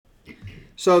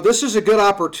So this is a good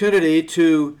opportunity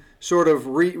to sort of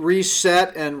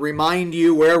reset and remind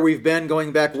you where we've been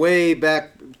going back way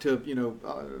back to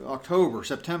October,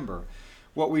 September.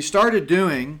 What we started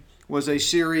doing was a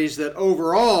series that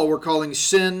overall we're calling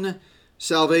Sin,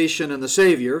 Salvation, and the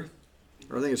Savior.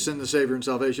 Or I think it's Sin, the Savior, and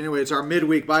Salvation. Anyway, it's our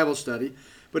midweek Bible study.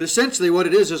 But essentially what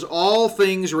it is all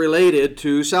things related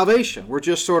to salvation. We're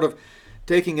just sort of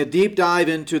taking a deep dive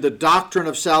into the doctrine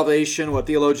of salvation, what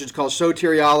theologians call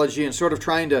soteriology, and sort of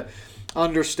trying to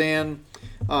understand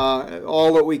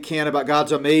all that we can about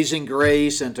God's amazing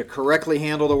grace and to correctly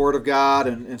handle the Word of God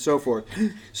and so forth.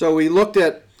 So we looked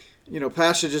at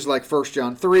passages like 1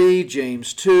 John 3,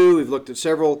 James 2. We've looked at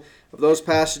several of those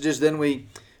passages. Then we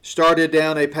started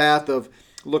down a path of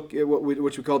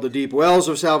which we call the deep wells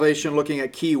of salvation, looking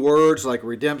at key words like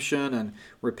redemption and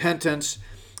repentance.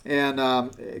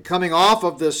 And coming off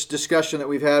of this discussion that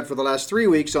we've had for the last 3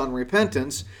 weeks on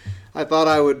repentance, I thought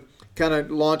I would kind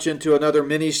of launch into another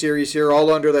mini-series here,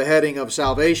 all under the heading of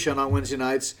salvation on Wednesday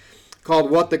nights, called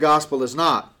What the Gospel Is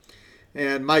Not.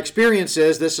 And my experience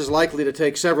is this is likely to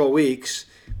take several weeks,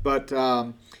 but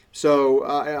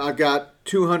I've got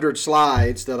 200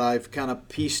 slides that I've kind of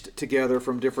pieced together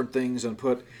from different things and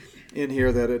put in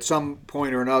here that at some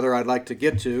point or another I'd like to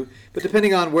get to. But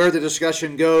depending on where the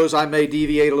discussion goes, I may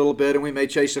deviate a little bit and we may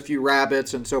chase a few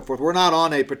rabbits and so forth. We're not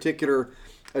on a particular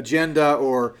agenda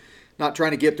or not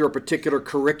trying to get through a particular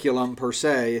curriculum per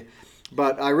se,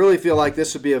 but I really feel like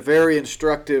this would be a very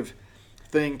instructive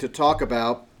thing to talk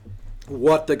about,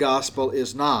 what the gospel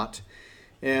is not.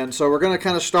 And so we're going to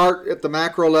kind of start at the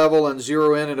macro level and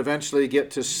zero in and eventually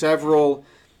get to several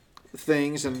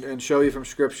things and show you from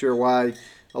Scripture why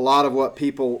a lot of what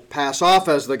people pass off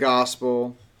as the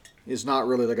gospel is not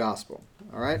really the gospel.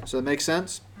 All right? So that makes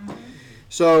sense?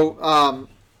 So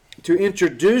to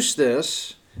introduce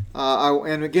this,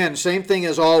 and again, same thing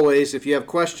as always, if you have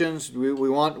questions,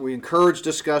 we encourage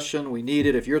discussion. We need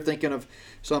it. If you're thinking of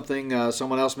something,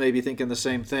 someone else may be thinking the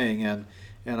same thing, and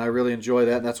I really enjoy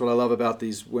that, and that's what I love about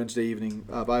these Wednesday evening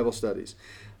Bible studies.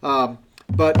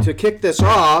 But to kick this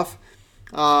off,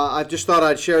 I just thought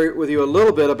I'd share with you a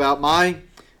little bit about my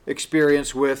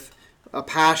experience with a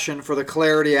passion for the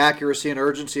clarity, accuracy, and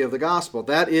urgency of the gospel.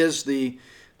 That is the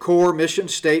core mission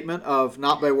statement of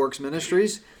Not by Works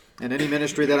Ministries, and any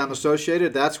ministry that I'm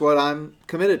associated, that's what I'm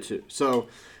committed to. So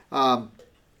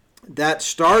that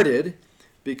started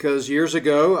because years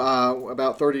ago,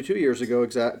 about 32 years ago,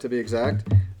 to be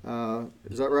exact,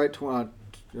 is that right?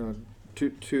 Let's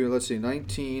see,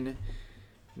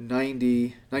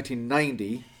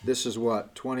 1990. This is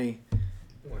what,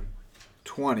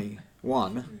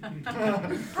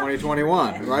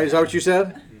 2021, right? Is that what you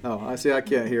said? Oh, I see. I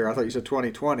can't hear. I thought you said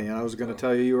 2020, and I was going to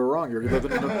tell you were wrong. You're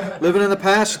living in the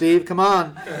past, Steve. Come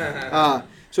on.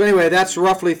 So anyway, that's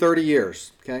roughly 30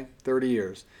 years. Okay, 30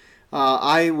 years.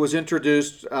 I was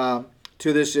introduced to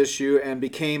this issue and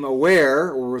became aware,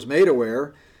 or was made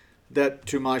aware, that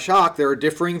to my shock, there are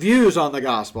differing views on the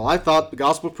gospel. I thought the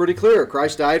gospel was pretty clear.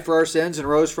 Christ died for our sins and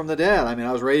rose from the dead. I mean,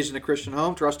 I was raised in a Christian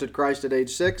home, trusted Christ at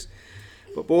age 6,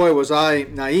 but boy, was I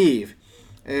naive.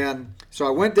 And so I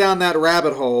went down that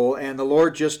rabbit hole, and the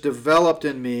Lord just developed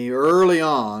in me early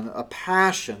on a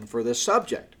passion for this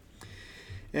subject.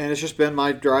 And it's just been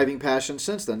my driving passion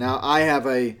since then. Now, I have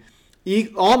a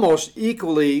almost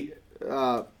equally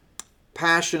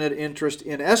passionate interest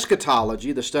in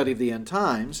eschatology, the study of the end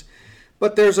times,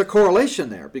 but there's a correlation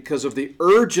there because of the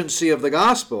urgency of the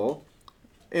gospel.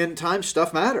 End time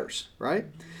stuff matters, right?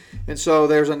 And so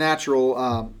there's a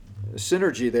natural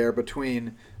synergy there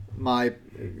between my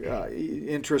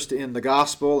interest in the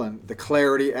gospel and the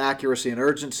clarity, accuracy, and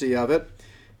urgency of it,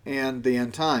 and the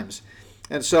end times.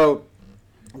 And so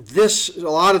a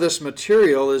lot of this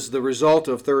material is the result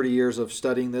of 30 years of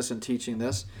studying this and teaching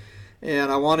this.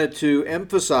 And I wanted to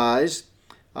emphasize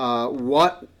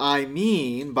what I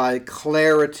mean by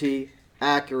clarity,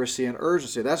 accuracy, and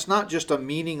urgency. That's not just a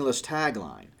meaningless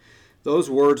tagline. Those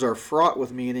words are fraught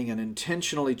with meaning and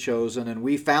intentionally chosen, and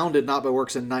we founded Not by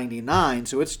Works in 99,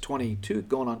 so it's 22,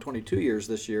 going on 22 years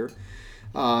this year,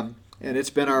 and it's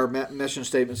been our mission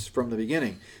statements from the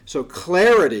beginning. So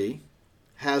clarity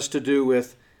has to do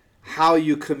with how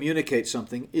you communicate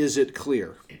something. Is it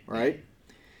clear, right?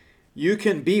 You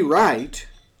can be right,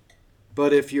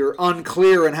 but if you're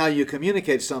unclear in how you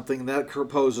communicate something, that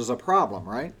poses a problem,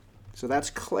 right? So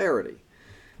that's clarity.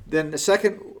 Then the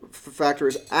second factor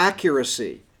is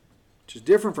accuracy, which is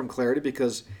different from clarity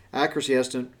because accuracy has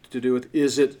to do with,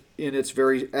 is it in its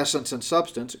very essence and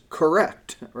substance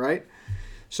correct, right?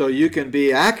 So you can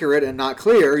be accurate and not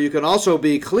clear. You can also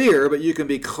be clear, but you can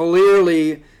be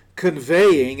clearly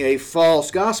conveying a false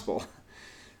gospel.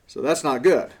 So that's not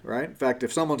good, right? In fact,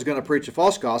 if someone's going to preach a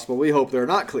false gospel, we hope they're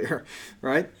not clear,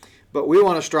 right? But we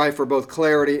want to strive for both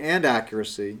clarity and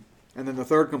accuracy. And then the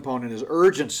third component is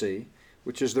urgency,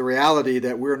 which is the reality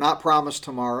that we're not promised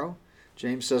tomorrow.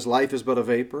 James says life is but a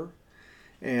vapor.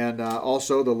 And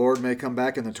also the Lord may come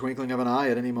back in the twinkling of an eye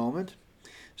at any moment.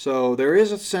 So there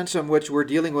is a sense in which we're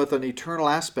dealing with an eternal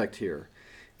aspect here.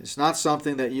 It's not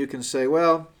something that you can say,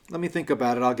 well, let me think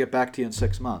about it. I'll get back to you in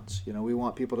 6 months. We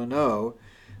want people to know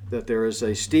that there is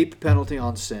a steep penalty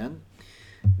on sin,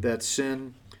 that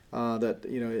sin,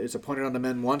 it's appointed unto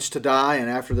men once to die, and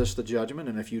after this the judgment.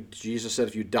 And Jesus said,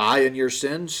 if you die in your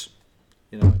sins,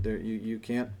 you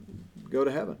can't go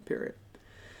to heaven, period.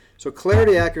 So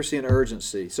clarity, accuracy, and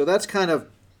urgency. So that's kind of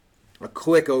a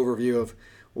quick overview of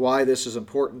why this is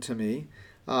important to me.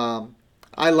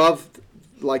 I love,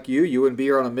 like you wouldn't be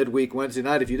here on a midweek Wednesday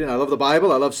night if you didn't. I love the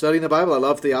Bible. I love studying the Bible. I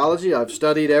love theology. I've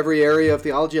studied every area of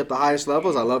theology at the highest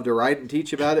levels. I love to write and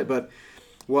teach about it. But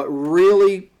what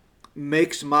really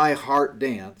makes my heart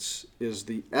dance is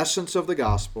the essence of the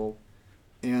gospel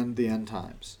and the end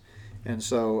times. And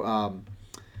so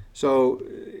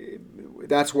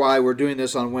that's why we're doing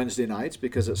this on Wednesday nights,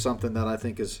 because it's something that I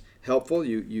think is helpful.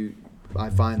 I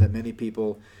find that many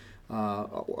people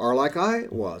are like I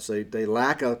was. They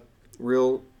lack a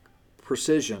real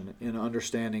precision in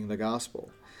understanding the gospel.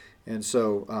 And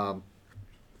so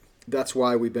that's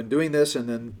why we've been doing this.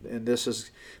 And this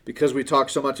is because we talk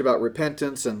so much about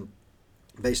repentance, and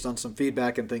based on some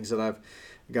feedback and things that I've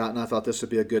gotten, I thought this would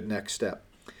be a good next step.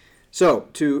 So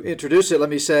to introduce it, let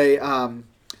me say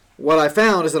what I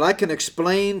found is that I can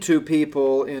explain to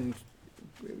people in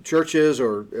churches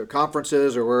or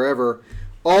conferences or wherever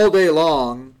all day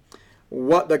long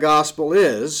what the gospel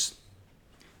is,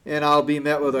 and I'll be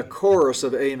met with a chorus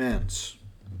of amens.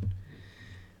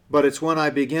 But it's when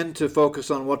I begin to focus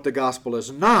on what the gospel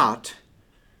is not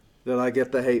that I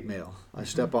get the hate mail. I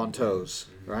step on toes,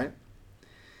 right?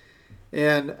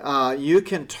 And you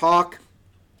can talk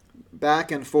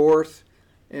back and forth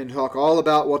and talk all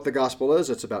about what the gospel is.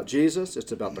 It's about Jesus.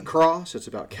 It's about the cross. It's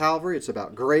about Calvary. It's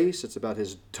about grace. It's about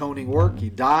his atoning work. He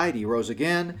died. He rose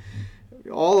again.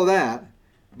 All of that.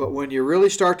 But when you really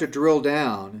start to drill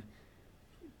down,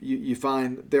 you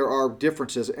find there are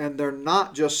differences, and they're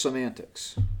not just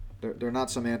semantics. They're not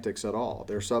semantics at all.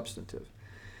 They're substantive.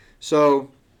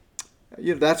 So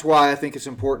that's why I think it's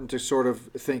important to sort of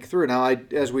think through. Now,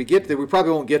 as we get there, we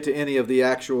probably won't get to any of the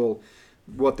actual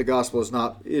what the gospel is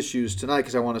not issues tonight,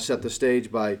 because I want to set the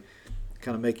stage by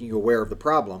kind of making you aware of the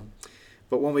problem.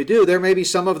 But when we do, there may be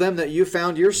some of them that you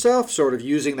found yourself sort of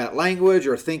using that language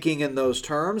or thinking in those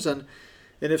terms. And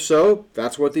if so,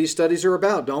 that's what these studies are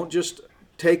about. Don't just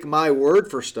take my word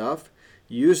for stuff.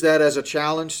 Use that as a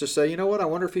challenge to say, you know what, I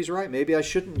wonder if he's right. Maybe I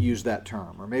shouldn't use that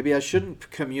term, or maybe I shouldn't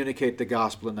communicate the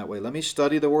gospel in that way. Let me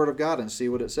study the Word of God and see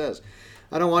what it says.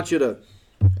 I don't want you to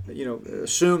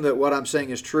assume that what I'm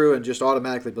saying is true and just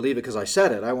automatically believe it because I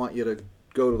said it. I want you to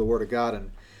go to the Word of God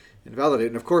and validate it.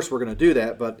 And of course we're going to do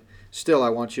that, but still I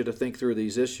want you to think through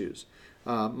these issues.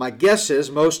 My guess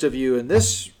is most of you in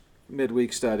this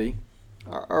midweek study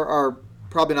are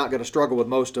probably not going to struggle with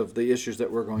most of the issues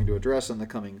that we're going to address in the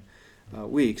coming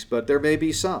weeks, but there may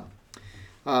be some.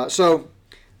 So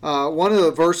one of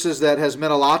the verses that has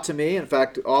meant a lot to me, in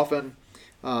fact, often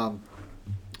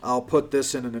I'll put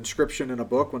this in an inscription in a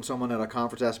book when someone at a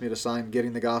conference asks me to sign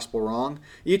Getting the Gospel Wrong.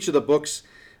 Each of my books,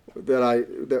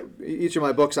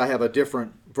 I have a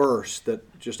different verse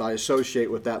that just I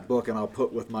associate with that book, and I'll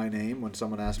put with my name when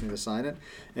someone asks me to sign it.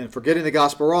 And for Getting the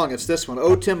Gospel Wrong, it's this one: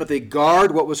 O Timothy,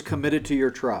 guard what was committed to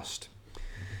your trust.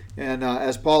 And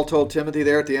as Paul told Timothy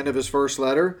there at the end of his first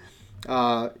letter,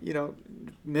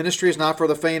 ministry is not for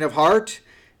the faint of heart.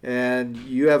 And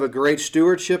you have a great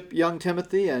stewardship, young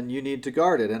Timothy, and you need to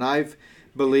guard it. And I've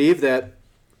believed that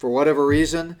for whatever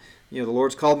reason, the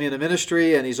Lord's called me into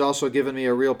ministry, and he's also given me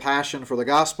a real passion for the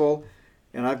gospel,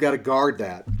 and I've got to guard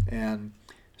that. And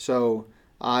so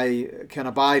I can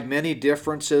abide many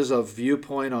differences of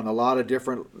viewpoint on a lot of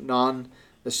different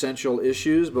non-essential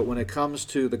issues, but when it comes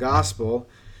to the gospel,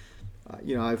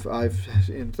 I've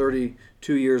in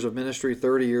 32 years of ministry,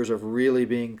 30 years of really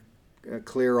being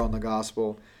clear on the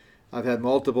gospel, I've had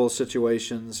multiple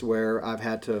situations where I've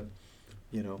had to,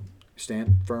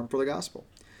 stand firm for the gospel.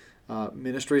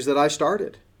 Ministries that I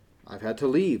started, I've had to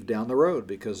leave down the road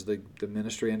because the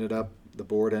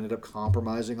board ended up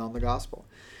compromising on the gospel.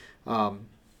 I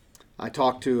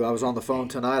was on the phone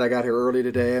tonight. I got here early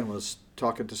today and was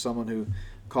talking to someone who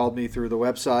called me through the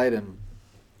website, and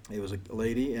it was a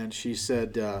lady, and she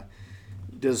said,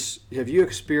 have you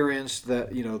experienced that,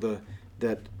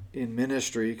 that in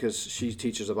ministry, because she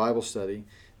teaches a Bible study,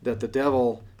 that the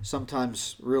devil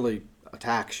sometimes really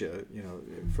attacks you,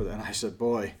 for that. And I said,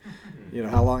 boy,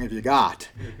 how long have you got?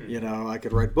 I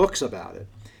could write books about it.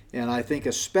 And I think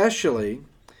especially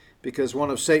because one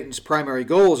of Satan's primary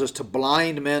goals is to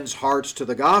blind men's hearts to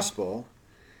the gospel,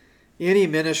 any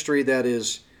ministry that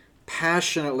is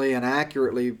passionately and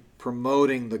accurately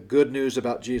promoting the good news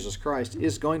about Jesus Christ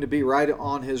is going to be right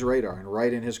on his radar and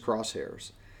right in his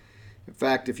crosshairs. In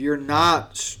fact, if you're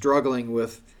not struggling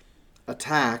with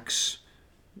attacks,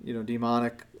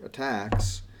 demonic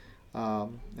attacks,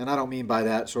 and I don't mean by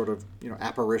that sort of,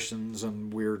 apparitions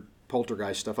and weird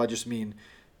poltergeist stuff. I just mean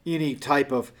any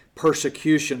type of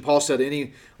persecution. Paul said,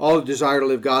 all who desire to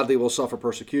live godly will suffer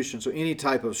persecution. So any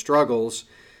type of struggles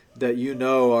that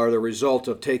are the result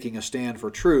of taking a stand for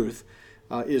truth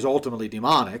is ultimately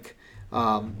demonic.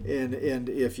 And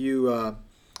if you,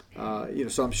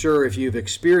 so I'm sure if you've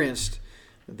experienced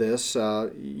this,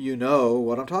 you know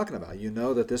what I'm talking about. You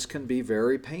know that this can be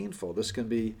very painful. This can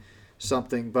be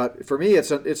something, but for me,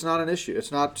 it's not an issue.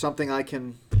 It's not something I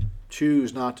can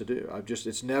choose not to do.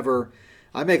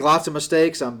 I make lots of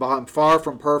mistakes. I'm far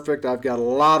from perfect. I've got a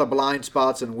lot of blind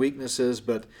spots and weaknesses,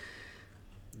 but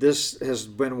this has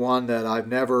been one that I've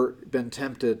never been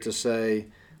tempted to say,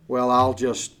 well, I'll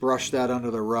just brush that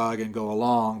under the rug and go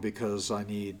along because I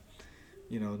need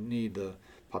the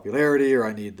popularity, or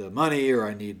I need the money, or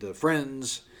I need the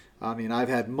friends. I mean, I've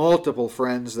had multiple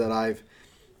friends that I've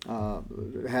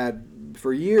had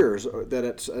for years that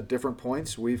at different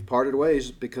points we've parted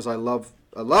ways because I love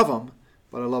them,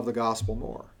 but I love the gospel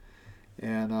more.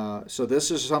 And so this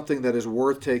is something that is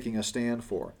worth taking a stand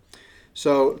for.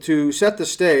 So to set the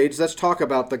stage, let's talk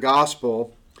about the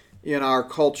gospel in our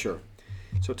culture.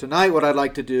 So tonight what I'd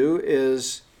like to do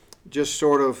is just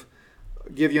sort of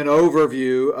give you an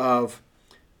overview of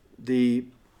the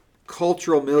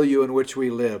cultural milieu in which we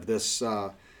live, this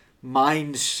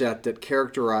mindset that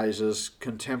characterizes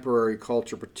contemporary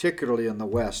culture, particularly in the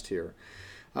West here.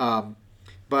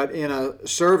 But in a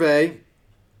survey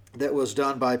that was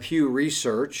done by Pew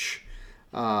Research,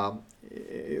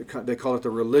 they call it the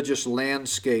Religious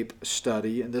Landscape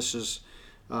Study, and this is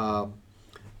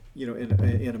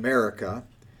in America.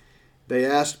 They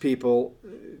asked people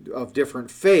of different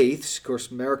faiths. Of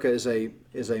course, America is a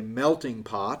melting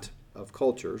pot of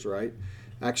cultures, right?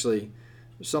 Actually,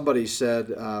 somebody said,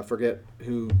 forget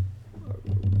who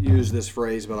used this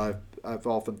phrase, but I've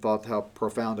often thought how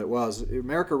profound it was.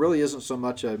 America really isn't so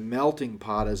much a melting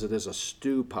pot as it is a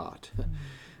stew pot,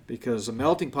 because a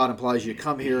melting pot implies you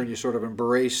come here and you sort of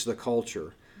embrace the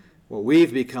culture. What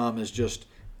we've become is just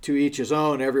to each his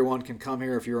own. Everyone can come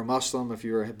here. If you're a Muslim, if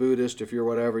you're a Buddhist, if you're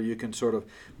whatever, you can sort of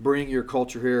bring your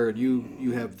culture here, and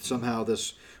you have somehow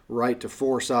this right to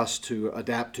force us to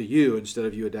adapt to you instead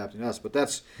of you adapting to us. But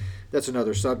that's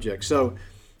another subject. So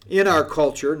in our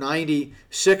culture,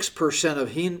 96%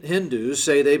 of Hindus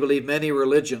say they believe many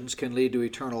religions can lead to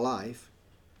eternal life.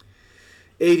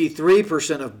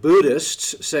 83% of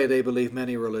Buddhists say they believe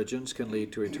many religions can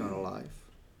lead to eternal life.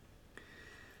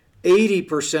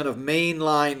 80% of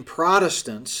mainline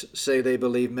Protestants say they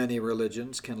believe many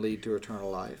religions can lead to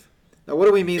eternal life. Now, what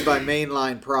do we mean by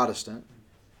mainline Protestant?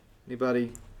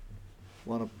 Anybody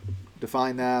want to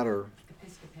define that? Or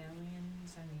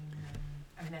Episcopalians,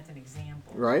 I mean that's an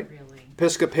example. Right. Really.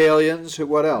 Episcopalians,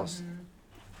 what else?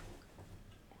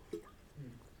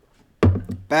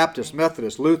 Mm-hmm. Baptist,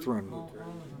 Methodist, Lutheran,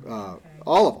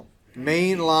 all of them.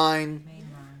 Mainline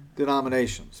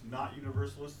denominations. Not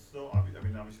Universalists, though. I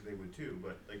mean, obviously they would too,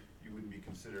 but you wouldn't be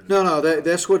considered. No.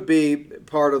 This would be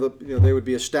part of the. They would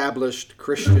be established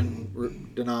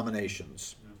Christian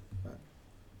denominations.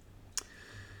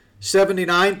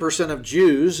 79% of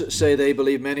Jews say they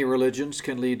believe many religions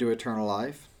can lead to eternal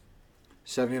life.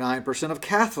 79% of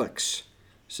Catholics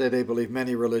say they believe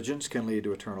many religions can lead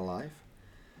to eternal life.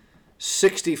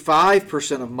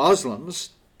 65% of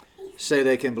Muslims say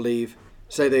they believe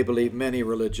many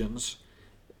religions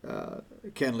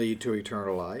can lead to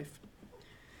eternal life.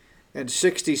 And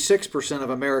 66% of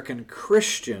American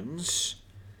Christians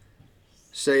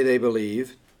say they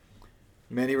believe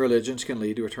many religions can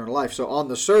lead to eternal life. So on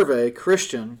the survey,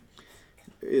 Christian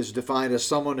is defined as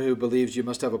someone who believes you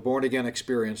must have a born-again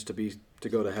experience to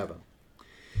go to heaven.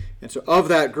 And so of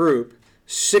that group,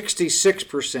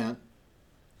 66%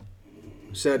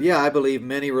 said, yeah, I believe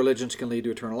many religions can lead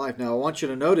to eternal life. Now, I want you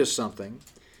to notice something,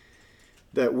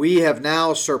 that we have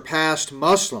now surpassed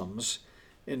Muslims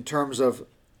in terms of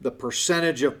the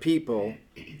percentage of people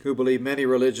who believe many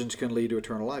religions can lead to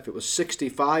eternal life. It was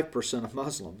 65% of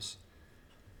Muslims,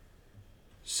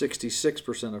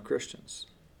 66% of Christians.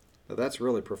 Now, that's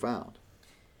really profound.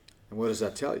 And what does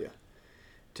that tell you?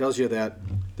 tells you that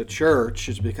the church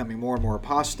is becoming more and more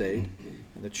apostate,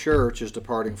 and the church is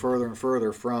departing further and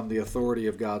further from the authority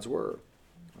of God's Word.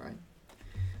 Right?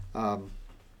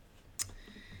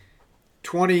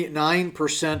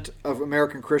 29% of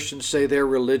American Christians say their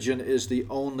religion is the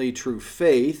only true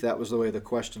faith. That was the way the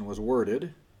question was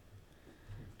worded,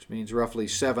 which means roughly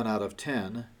 7 out of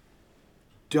 10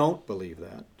 don't believe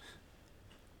that.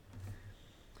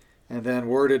 And then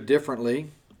worded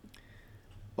differently,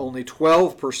 only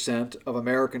 12% of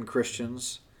American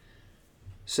Christians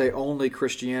say only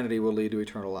Christianity will lead to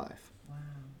eternal life. Wow.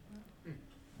 Wow.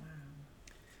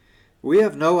 We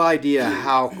have no idea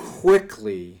how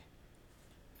quickly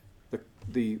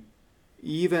the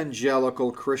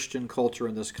evangelical Christian culture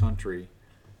in this country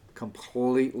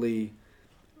completely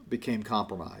became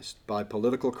compromised by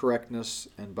political correctness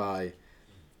and by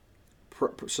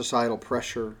societal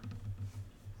pressure.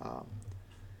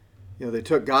 They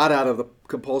took God out of the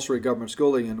compulsory government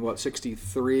schooling in,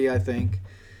 63, I think.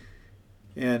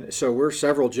 And so we're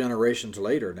several generations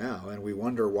later now, and we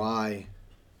wonder why,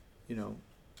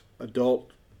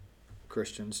 adult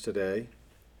Christians today,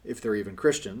 if they're even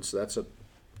Christians,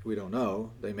 we don't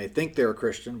know. They may think they're a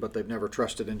Christian, but they've never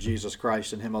trusted in Jesus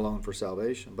Christ and Him alone for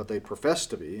salvation. But they profess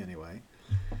to be, anyway.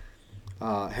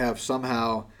 Have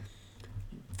somehow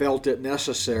felt it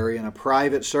necessary in a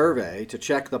private survey to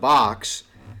check the box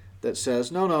that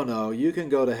says, no, you can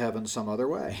go to heaven some other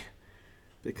way.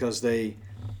 Because they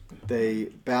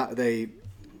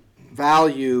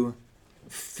value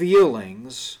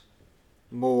feelings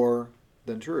more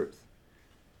than truth.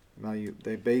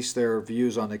 They base their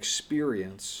views on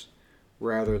experience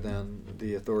rather than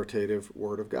the authoritative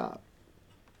Word of God.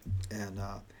 And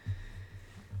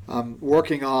I'm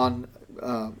working on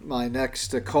my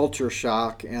next culture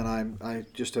shock, and I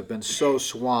just have been so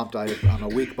swamped. I'm a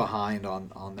week behind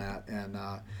on that. And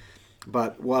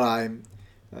but what I'm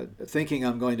thinking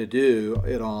I'm going to do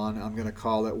it on, I'm going to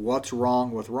call it "What's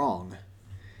Wrong with Wrong."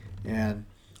 And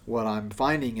what I'm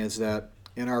finding is that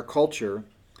in our culture,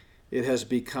 it has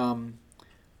become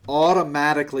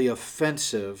automatically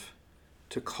offensive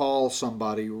to call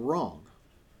somebody wrong.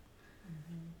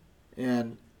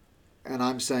 Mm-hmm. And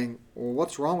I'm saying, well,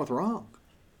 what's wrong with wrong?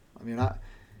 I mean,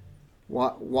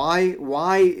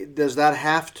 why does that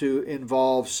have to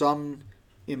involve some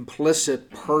implicit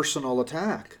personal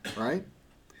attack, right?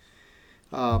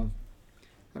 But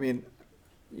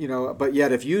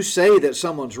yet if you say that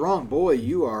someone's wrong, boy,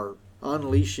 you are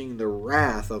unleashing the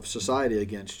wrath of society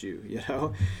against you.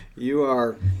 You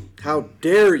are, how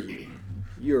dare you?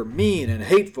 You're mean and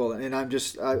hateful. And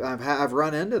I've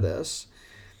run into this,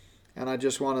 and I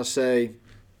just want to say,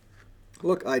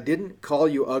 look, I didn't call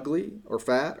you ugly or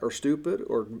fat or stupid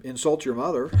or insult your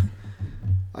mother.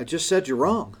 I just said you're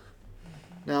wrong.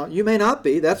 Now, you may not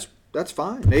be. That's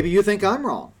fine. Maybe you think I'm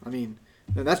wrong. And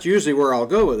that's usually where I'll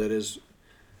go with it is,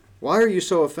 why are you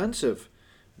so offensive?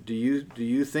 Do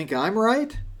you think I'm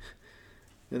right?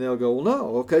 And they'll go, well,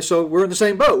 no. Okay, so we're in the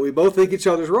same boat. We both think each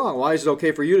other's wrong. Why is it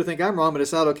okay for you to think I'm wrong, but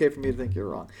it's not okay for me to think you're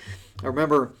wrong? I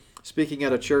remember speaking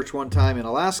at a church one time in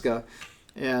Alaska,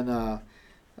 and I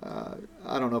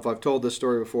don't know if I've told this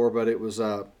story before, but it was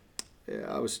I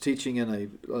was teaching in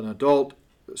an adult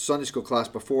Sunday school class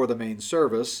before the main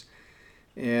service,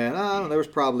 and I don't know, there was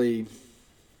probably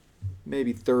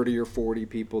maybe 30 or 40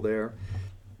 people there,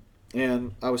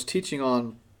 and I was teaching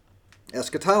on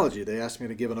eschatology. They asked me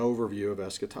to give an overview of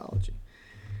eschatology.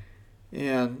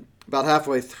 And about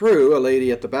halfway through, a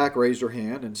lady at the back raised her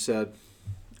hand and said,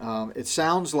 it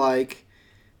sounds like,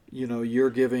 you're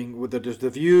giving, with the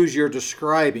views you're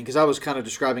describing, because I was kind of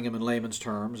describing them in layman's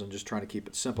terms and just trying to keep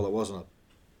it simple. It wasn't a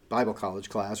Bible college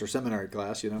class or seminary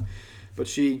class, But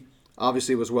she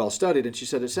obviously was well studied, and she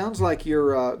said, it sounds like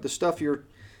the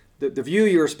view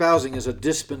you're espousing is a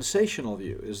dispensational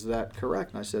view. Is that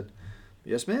correct? And I said,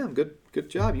 yes, ma'am. Good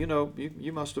job.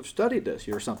 You must have studied this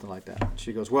or something like that. And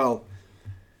she goes, well,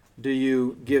 do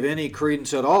you give any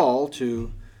credence at all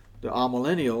to the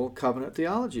amillennial covenant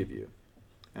theology view?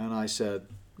 And I said,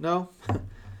 no.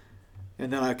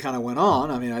 And then I kind of went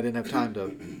on. I didn't have time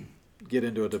to get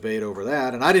into a debate over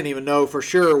that. And I didn't even know for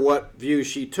sure what view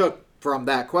she took from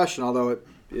that question, although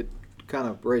it kind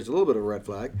of raised a little bit of a red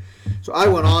flag. So I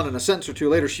went on, and a sentence or two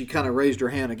later, she kind of raised her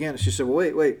hand again. And she said,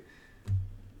 well, wait.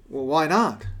 Well, why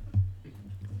not?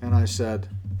 And I said,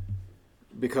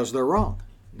 because they're wrong.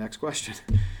 Next question.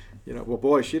 Well,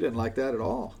 boy, she didn't like that at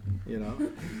all.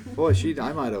 Boy,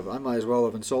 I might as well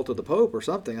have insulted the Pope or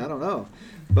something. I don't know.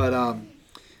 But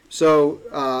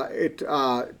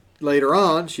later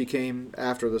on, she came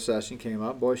after the session came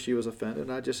up. Boy, she was offended,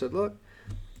 and I just said, look,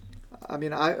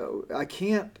 I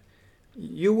can't.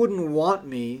 You wouldn't want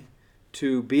me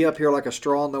to be up here like a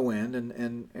straw in the wind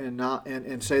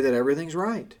and say that everything's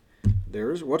right.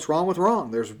 There's what's wrong with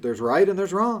wrong. There's right and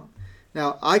there's wrong.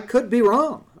 Now, I could be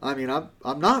wrong. I mean,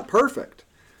 I'm not perfect.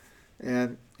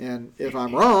 And if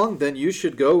I'm wrong, then you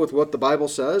should go with what the Bible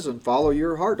says and follow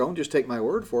your heart. Don't just take my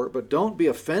word for it, but don't be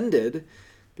offended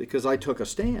because I took a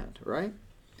stand, right?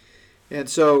 And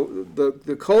so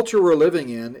the culture we're living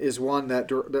in is one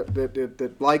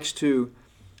that likes to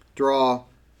draw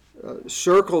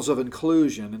circles of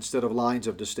inclusion instead of lines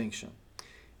of distinction.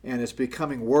 And it's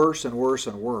becoming worse and worse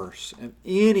and worse. And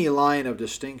any line of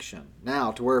distinction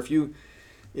now, to where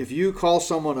if you call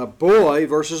someone a boy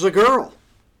versus a girl,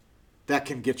 that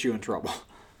can get you in trouble.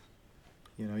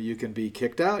 You know, you can be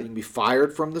kicked out. You can be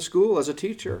fired from the school as a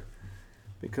teacher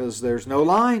because there's no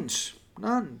lines,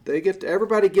 none.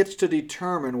 Everybody gets to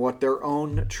determine what their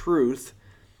own truth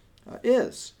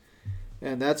is,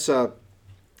 and that's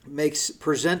makes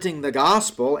presenting the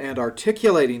gospel and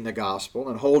articulating the gospel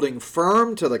and holding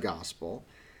firm to the gospel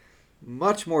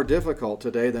much more difficult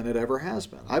today than it ever has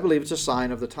been. I believe it's a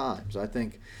sign of the times. I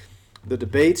think the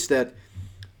debates that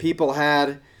people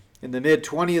had in the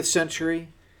mid-20th century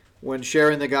when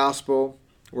sharing the gospel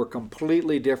were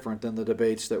completely different than the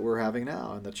debates that we're having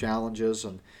now, and the challenges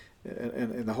and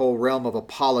the whole realm of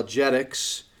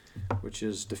apologetics, which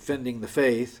is defending the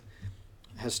faith,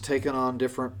 has taken on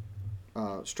different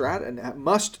and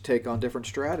must take on different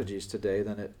strategies today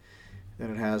than it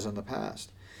has in the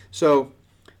past. So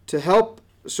to help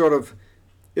sort of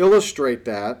illustrate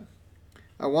that,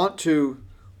 I want to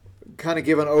kind of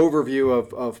give an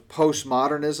overview of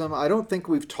postmodernism. I don't think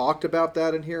we've talked about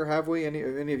that in here, have we?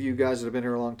 Any of you guys that have been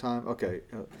here a long time? Okay.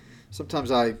 Sometimes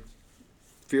I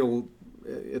feel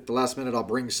at the last minute I'll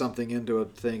bring something into a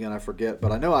thing and I forget,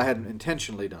 but I know I hadn't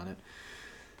intentionally done it.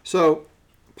 So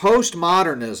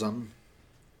postmodernism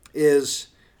is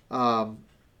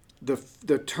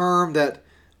the term that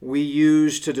we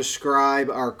use to describe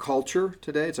our culture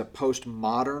today. It's a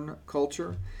postmodern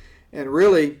culture. And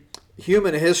really,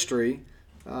 human history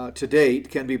to date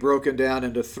can be broken down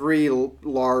into three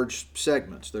large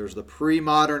segments. There's the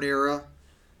pre-modern era,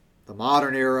 the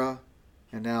modern era,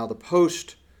 and now the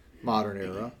post-modern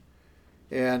era.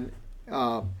 And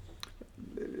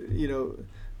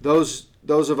those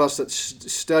of us that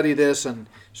study this and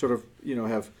sort of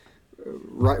have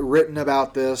written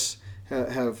about this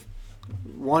have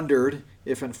wondered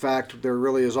if in fact there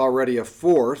really is already a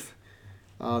fourth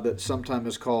that sometimes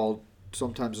is called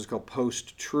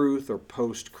post-truth or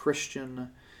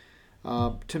post-Christian.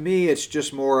 To me, it's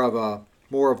just more of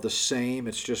the same.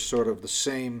 It's just sort of the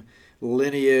same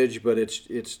lineage, but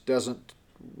it doesn't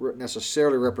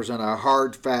necessarily represent a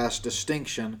hard, fast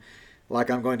distinction like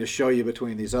I'm going to show you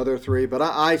between these other three. But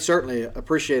I certainly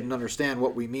appreciate and understand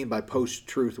what we mean by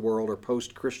post-truth world or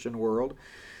post-Christian world.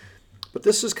 But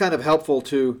this is kind of helpful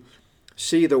to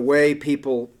see the way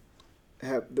people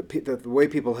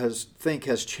think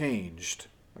has changed,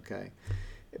 okay?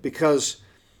 Because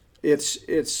it's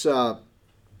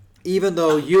even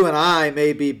though you and I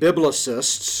may be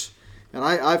biblicists, and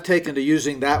I've taken to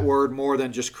using that word more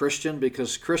than just Christian,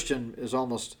 because Christian is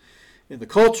almost, in the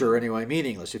culture anyway,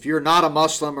 meaningless. If you're not a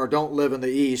Muslim or don't live in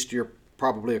the East, you're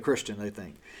probably a Christian, they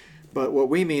think. But what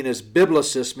we mean is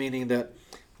biblicist, meaning that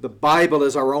the Bible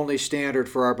is our only standard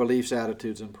for our beliefs,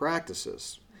 attitudes, and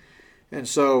practices. And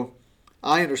so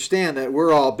I understand that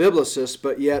we're all biblicists,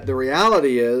 but yet the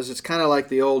reality is, it's kind of like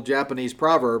the old Japanese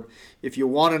proverb, if you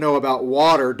want to know about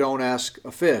water, don't ask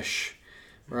a fish,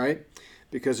 right?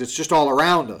 Because it's just all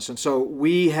around us. And so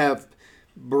we have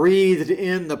breathed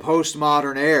in the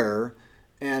postmodern air,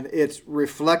 and it's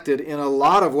reflected in a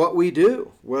lot of what we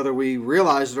do, whether we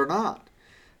realize it or not.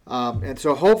 And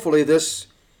so hopefully this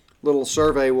little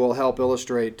survey will help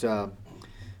illustrate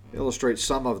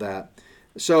some of that.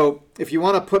 So if you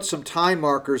want to put some time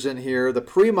markers in here, the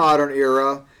pre-modern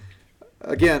era,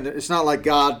 again, it's not like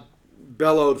God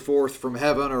bellowed forth from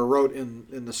heaven or wrote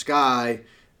in the sky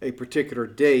a particular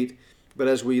date, but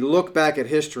as we look back at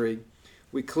history,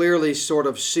 we clearly sort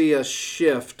of see a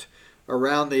shift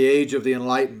around the age of the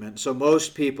Enlightenment. So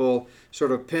most people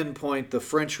sort of pinpoint the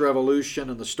French Revolution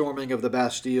and the storming of the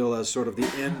Bastille as sort of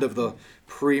the end of the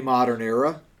pre-modern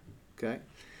era. Okay,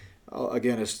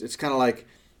 again, it's kind of like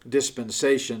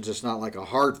dispensations. It's not like a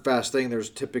hard, fast thing. There's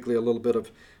typically a little bit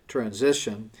of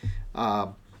transition.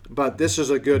 But this is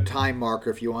a good time marker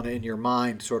if you want to, in your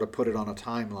mind, sort of put it on a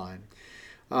timeline.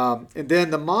 And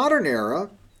then the modern era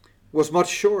was much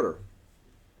shorter.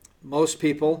 Most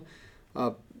people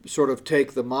sort of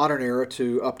take the modern era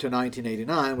to up to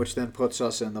 1989, which then puts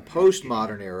us in the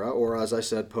postmodern era, or as I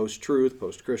said, post-truth,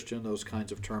 post-Christian. Those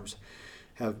kinds of terms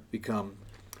have become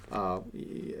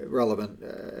relevant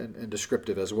and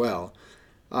descriptive as well.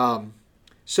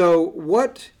 So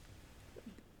what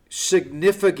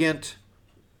significant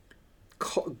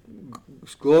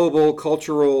global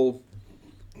cultural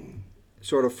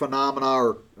sort of phenomena,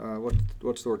 or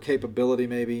what's the word, capability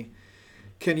maybe,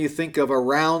 can you think of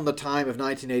around the time of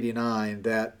 1989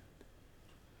 that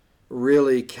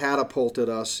really catapulted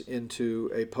us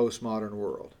into a postmodern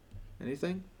world?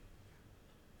 Anything?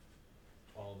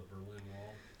 Fall of the Berlin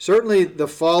Wall. Certainly the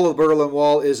fall of the Berlin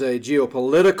Wall is a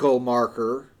geopolitical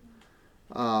marker,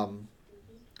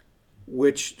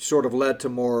 which sort of led to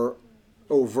more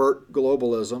overt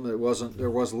globalism. There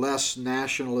was less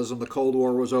nationalism. The Cold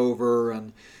War was over,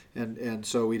 and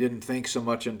so we didn't think so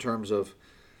much in terms of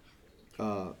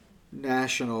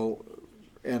national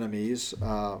enemies,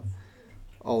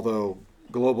 although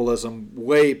globalism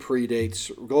way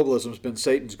predates. Globalism's been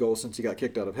Satan's goal since he got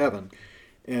kicked out of heaven,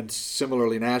 and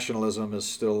similarly nationalism is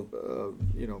still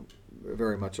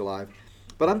very much alive.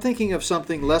 But I'm thinking of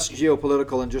something less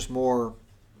geopolitical and just more,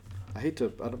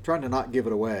 I'm trying to not give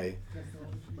it away.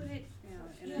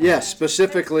 Yes,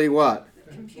 specifically what?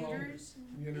 Computers,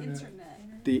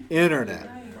 Internet. The internet.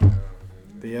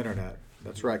 The internet.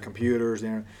 That's right, computers, the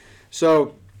internet.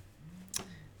 So,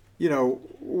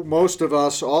 most of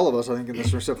us, all of us, I think in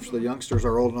this except for the youngsters,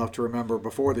 are old enough to remember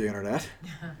before the internet.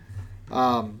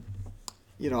 I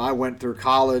went through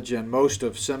college and most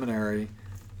of seminary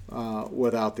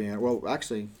without the internet. Well,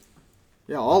 actually,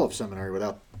 all of seminary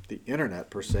without the internet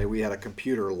per se. We had a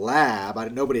computer lab.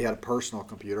 Nobody had a personal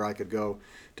computer. I could go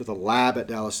to the lab at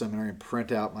Dallas Seminary and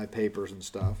print out my papers and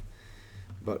stuff.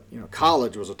 But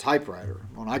college was a typewriter.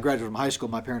 When I graduated from high school,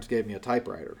 my parents gave me a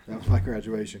typewriter. That was my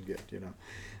graduation gift.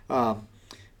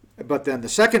 But then the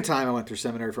second time I went through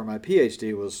seminary for my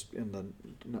PhD was in the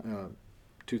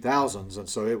 2000s, and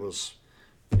so it was,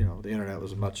 the internet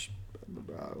was much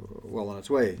well on its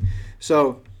way.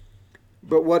 So,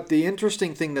 but what the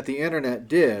interesting thing that the internet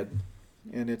did,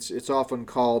 and it's often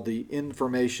called the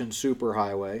information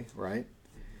superhighway, right,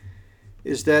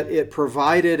 is that it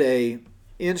provided a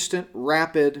instant,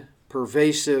 rapid,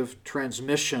 pervasive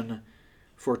transmission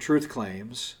for truth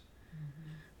claims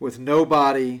with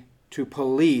nobody to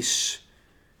police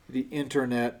the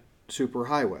internet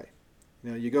superhighway.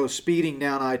 You go speeding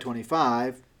down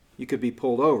I-25, you could be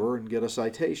pulled over and get a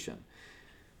citation.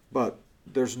 But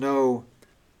there's no,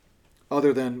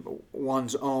 other than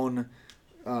one's own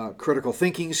critical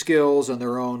thinking skills and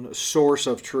their own source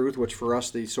of truth, which for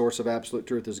us the source of absolute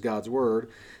truth is God's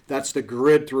Word. That's the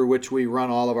grid through which we run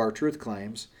all of our truth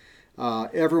claims.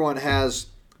 Everyone has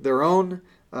their own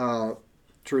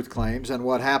truth claims, and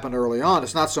what happened early on,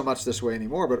 it's not so much this way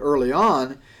anymore, but early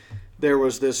on there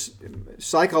was this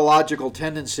psychological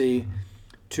tendency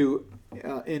to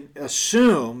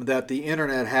assume that the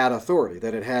internet had authority,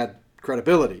 that it had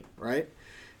credibility, right?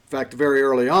 In fact, very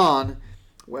early on,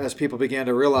 as people began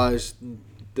to realize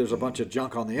there's a bunch of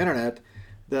junk on the internet,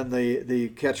 then the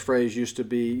catchphrase used to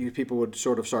be, people would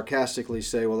sort of sarcastically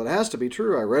say, well, it has to be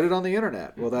true, I read it on the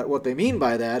internet. Well, what they mean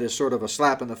by that is sort of a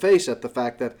slap in the face at the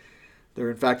fact that there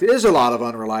in fact is a lot of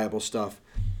unreliable stuff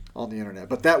on the internet.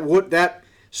 But that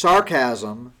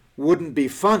sarcasm wouldn't be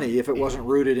funny if it wasn't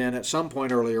rooted in, at some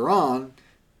point earlier on,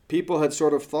 people had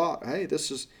sort of thought, hey,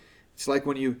 it's like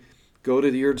when you go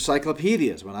to your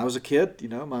encyclopedias. When I was a kid,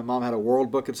 my mom had a World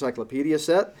Book Encyclopedia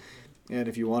set, and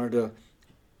if you wanted to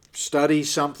study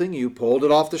something, you pulled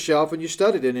it off the shelf and you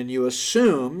studied it, and you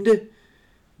assumed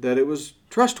that it was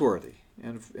trustworthy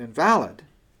and valid,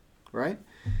 right?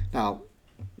 Now,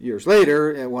 years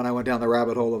later, when I went down the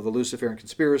rabbit hole of the Luciferian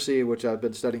conspiracy, which I've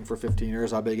been studying for 15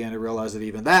 years, I began to realize that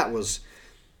even that was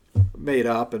made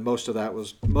up, and most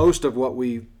of what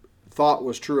we thought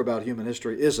was true about human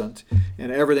history isn't,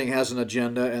 and everything has an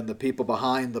agenda, and the people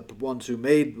behind the ones who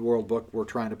made the World Book were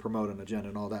trying to promote an agenda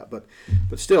and all that. But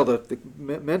still,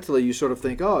 mentally you sort of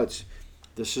think, oh,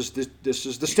 this is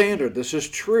the standard, this is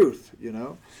truth,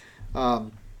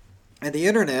 and the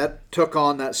internet took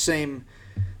on that same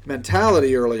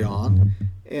mentality early on,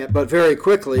 but very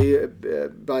quickly,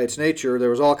 by its nature,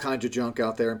 there was all kinds of junk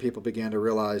out there, and people began to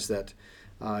realize that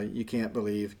you can't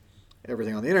believe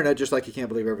everything on the internet, just like you can't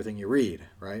believe everything you read,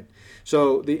 right?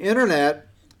 So the internet,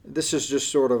 this is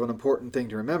just sort of an important thing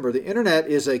to remember. The internet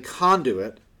is a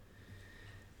conduit.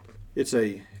 It's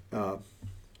a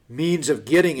means of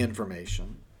getting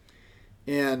information,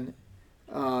 and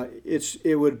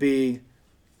it would be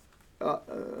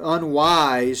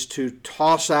unwise to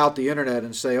toss out the internet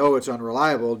and say, oh, it's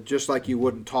unreliable, just like you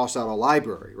wouldn't toss out a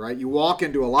library, right? You walk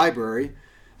into a library,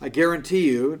 I guarantee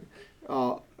you,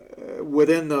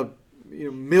 within the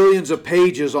millions of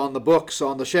pages on the books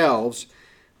on the shelves,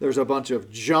 There's a bunch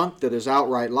of junk that is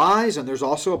outright lies, and there's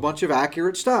also a bunch of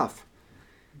accurate stuff.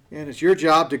 And it's your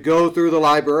job to go through the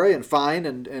library and find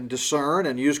and discern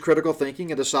and use critical thinking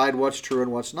and decide what's true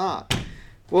and what's not.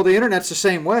 Well, the internet's the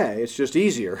same way. It's just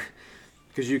easier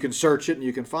because you can search it and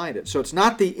you can find it. So it's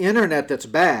not the internet that's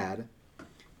bad.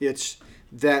 It's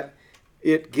that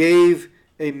it gave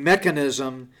a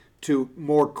mechanism to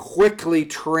more quickly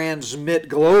transmit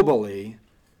globally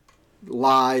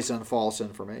lies and false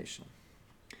information.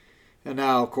 And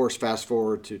now, of course, fast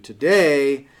forward to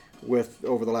today, with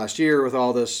over the last year, with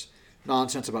all this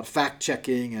nonsense about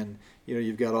fact-checking, and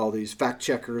you've got all these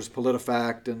fact-checkers,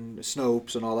 PolitiFact and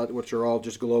Snopes and all that, which are all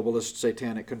just globalist,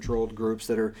 satanic-controlled groups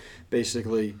that are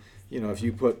basically, if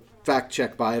you put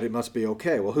fact-check by it, it must be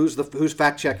okay. Well, who's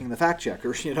fact-checking the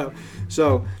fact-checkers?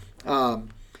 But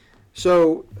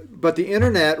the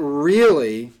internet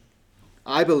really,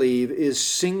 I believe, is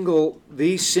the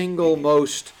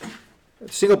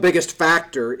single biggest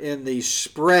factor in the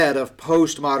spread of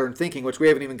postmodern thinking, which we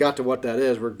haven't even got to what that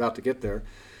is. We're about to get there.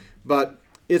 But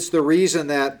it's the reason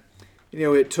that,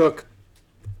 it took,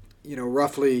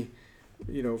 roughly,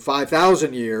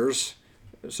 5,000 years,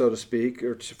 so to speak,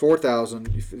 or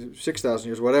 4,000, 6,000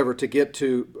 years, whatever, to get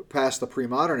to past the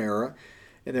pre-modern era.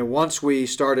 And then once we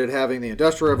started having the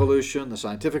Industrial Revolution, the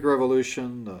Scientific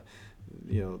Revolution, the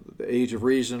Age of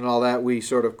Reason and all that, we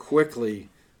sort of quickly,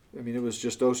 it was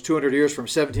just those 200 years from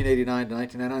 1789 to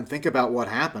 1999. Think about what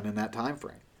happened in that time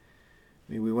frame.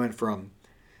 We went from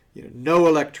no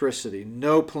electricity,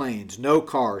 no planes, no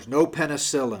cars, no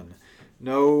penicillin,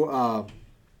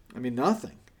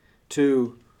 nothing,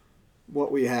 to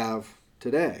what we have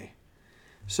today.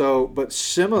 So, but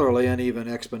similarly, and even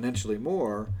exponentially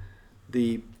more,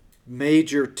 the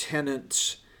major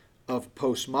tenets of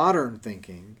postmodern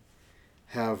thinking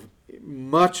have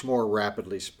much more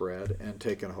rapidly spread and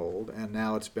taken hold, and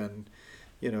now it's been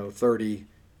 30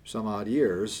 some odd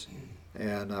years,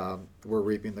 and we're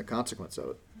reaping the consequence of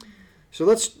it. So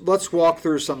let's walk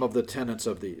through some of the tenets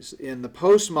of these. In the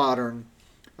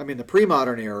the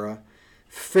pre-modern era,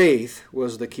 faith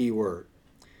was the key word.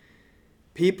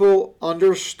 People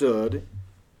understood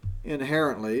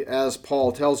inherently, as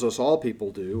Paul tells us all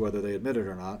people do, whether they admit it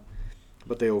or not,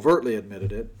 but they overtly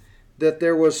admitted it, that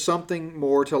there was something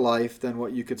more to life than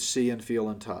what you could see and feel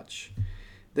and touch.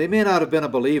 They may not have been a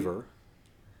believer,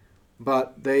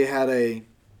 but they had a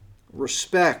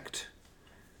respect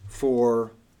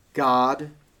for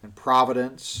God and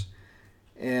providence,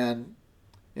 and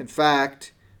in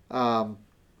fact, even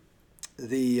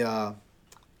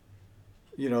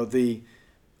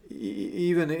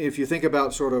if you think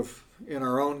about sort of in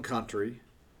our own country,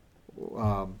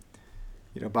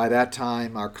 by that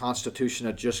time our Constitution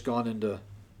had just gone into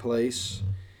place,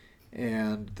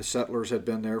 and the settlers had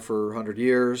been there for 100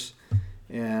 years,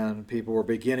 and people were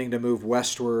beginning to move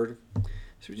westward.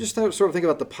 So we just sort of think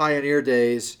about the pioneer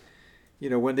days,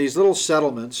 when these little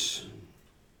settlements,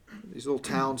 these little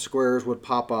town squares would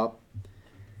pop up.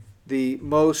 The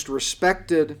most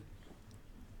respected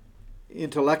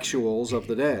intellectuals of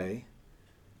the day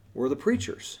were the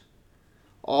preachers.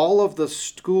 All of the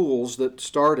schools that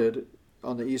started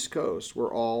on the East Coast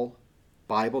were all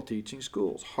Bible teaching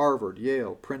schools. Harvard,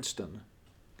 Yale, Princeton.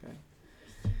 Okay?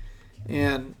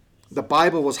 And the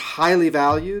Bible was highly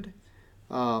valued.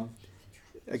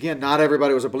 Again, not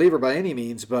everybody was a believer by any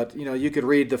means, but you could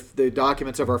read the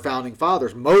documents of our founding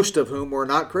fathers, most of whom were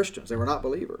not Christians. They were not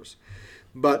believers.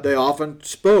 But they often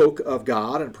spoke of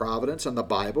God and providence and the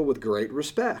Bible with great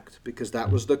respect, because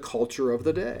that was the culture of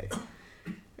the day.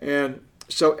 And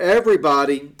so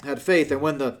everybody had faith. And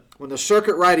when the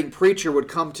circuit riding preacher would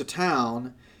come to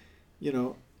town,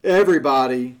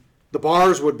 everybody, the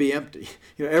bars would be empty.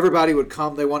 Everybody would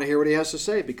come. They want to hear what he has to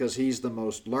say because he's the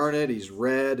most learned, he's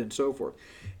read, and so forth.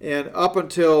 And up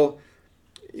until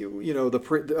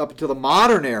the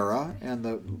modern era and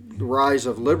the rise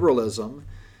of liberalism,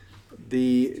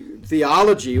 the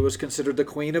theology was considered the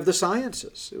queen of the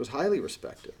sciences. It was highly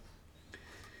respected.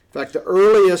 In fact, the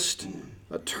earliest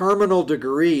terminal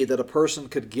degree that a person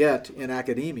could get in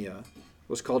academia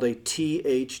was called a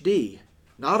THD,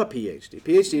 not a PhD.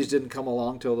 PhDs didn't come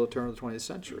along till the turn of the 20th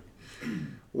century.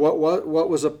 What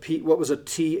was a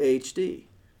THD?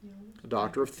 A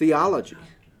Doctor of Theology,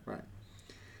 right?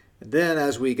 And then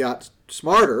as we got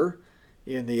smarter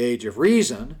in the Age of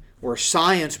Reason, where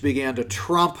science began to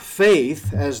trump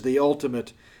faith as the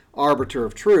ultimate arbiter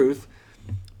of truth,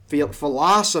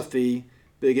 philosophy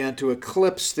began to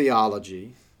eclipse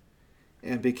theology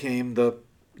and became the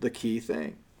key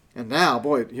thing. And now,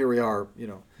 boy, here we are,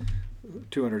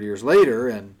 200 years later,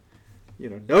 and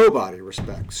nobody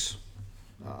respects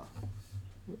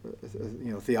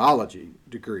theology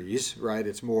degrees, right?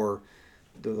 It's more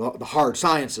the hard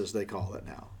sciences, they call it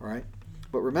now, right?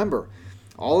 But remember,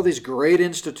 all of these great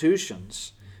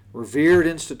institutions, revered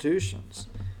institutions,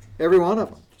 every one of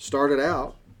them started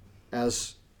out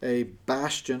as a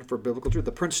bastion for biblical truth.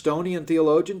 The Princetonian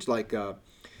theologians like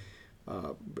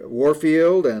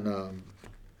Warfield and, oh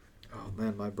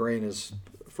man, my brain is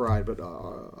fried, but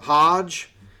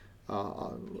Hodge,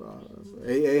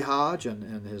 A.A. Hodge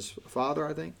and his father,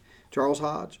 I think, Charles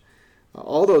Hodge.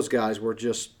 All those guys were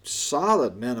just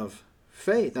solid men of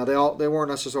faith. Now, they weren't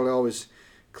necessarily always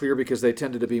clear because they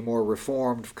tended to be more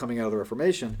reformed coming out of the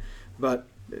Reformation, but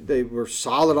they were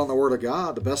solid on the Word of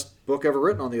God. The best book ever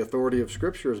written on the authority of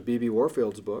Scripture is B.B.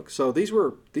 Warfield's book. So these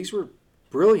were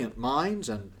brilliant minds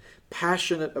and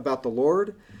passionate about the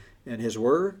Lord and His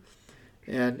Word.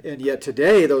 And yet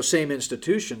today, those same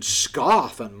institutions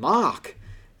scoff and mock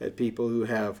at people who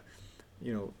have,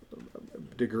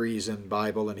 degrees in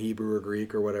Bible and Hebrew or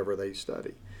Greek or whatever they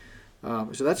study.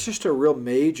 So that's just a real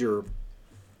major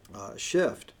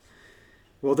shift.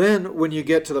 Well, then when you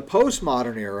get to the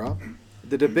postmodern era,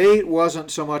 the debate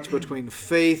wasn't so much between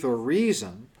faith or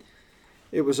reason.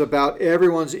 It was about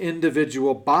everyone's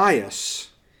individual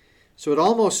bias. So it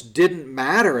almost didn't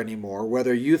matter anymore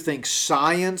whether you think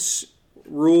science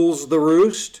rules the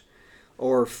roost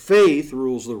or faith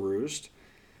rules the roost.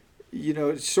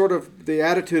 It's sort of the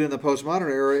attitude in the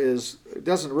postmodern era is it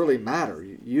doesn't really matter.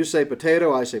 You say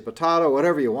potato, I say potato,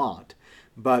 whatever you want.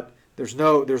 But there's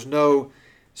no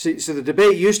see, so the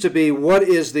debate used to be what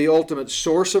is the ultimate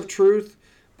source of truth?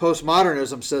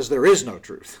 Postmodernism says there is no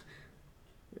truth,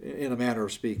 in a manner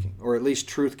of speaking, or at least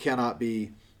truth cannot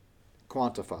be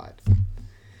quantified.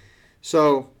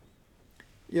 So,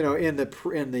 in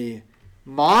the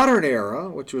modern era,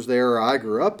 which was the era I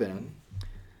grew up in,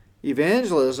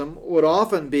 evangelism would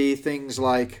often be things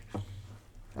like,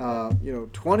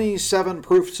 27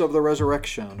 proofs of the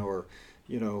resurrection, or,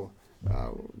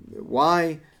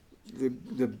 why the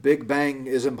Big Bang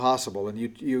is impossible. And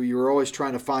you're always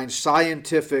trying to find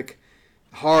scientific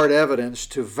hard evidence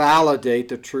to validate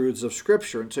the truths of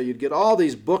Scripture. And so you'd get all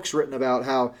these books written about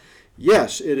how,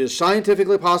 yes, it is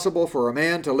scientifically possible for a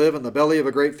man to live in the belly of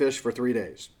a great fish for 3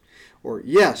 days. Or,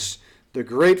 yes, the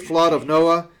great flood of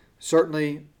Noah,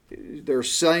 certainly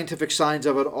there's scientific signs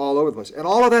of it all over the place. And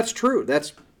all of that's true.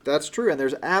 That's true. And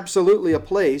there's absolutely a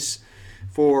place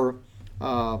for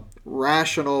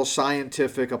rational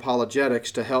scientific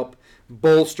apologetics to help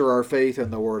bolster our faith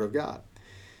in the Word of God.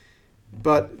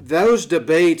 But those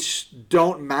debates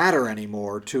don't matter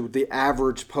anymore to the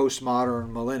average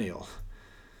postmodern millennial.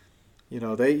 You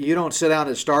don't sit down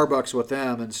at Starbucks with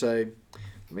them and say,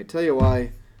 let me tell you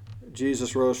why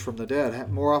Jesus rose from the dead.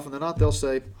 More often than not, they'll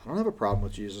say, I don't have a problem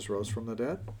with Jesus rose from the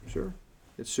dead. Sure.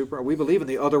 It's super. We believe in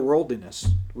the otherworldliness.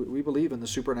 We believe in the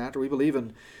supernatural. We believe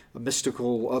in a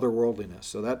mystical otherworldliness.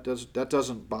 So that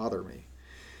doesn't bother me.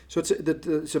 So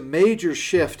it's a major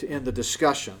shift in the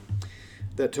discussion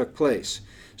that took place.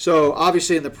 So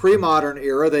obviously in the pre-modern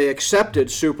era, they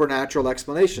accepted supernatural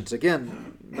explanations.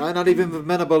 Again, not even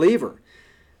been a believer,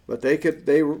 but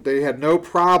they had no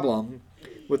problem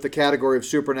with the category of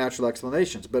supernatural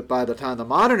explanations. But by the time the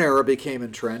modern era became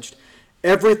entrenched,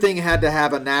 everything had to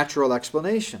have a natural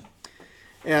explanation.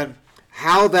 And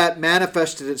how that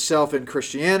manifested itself in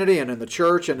Christianity and in the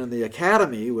church and in the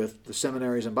academy with the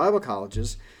seminaries and Bible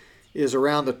colleges is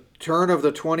around the turn of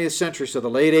the 20th century, so the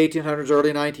late 1800s,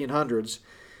 early 1900s.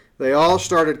 They all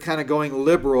started kind of going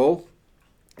liberal,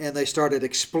 and they started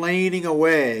explaining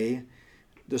away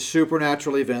the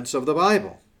supernatural events of the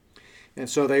Bible. And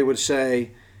so they would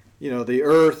say, the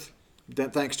earth,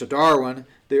 thanks to Darwin,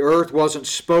 the earth wasn't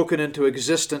spoken into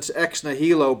existence ex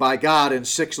nihilo by God in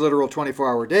 6 literal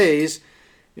 24-hour days.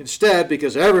 Instead,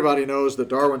 because everybody knows that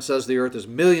Darwin says the earth is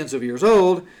millions of years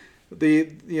old,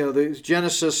 the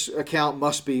Genesis account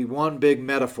must be one big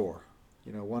metaphor,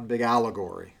 one big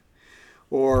allegory.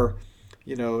 Or,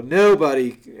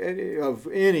 nobody of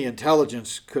any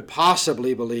intelligence could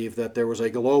possibly believe that there was a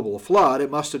global flood. It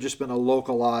must have just been a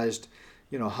localized,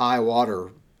 high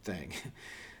water thing.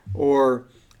 Or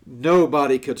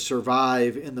nobody could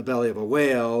survive in the belly of a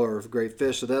whale or a great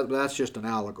fish, so that's just an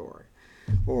allegory.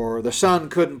 Or the sun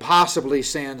couldn't possibly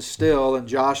stand still in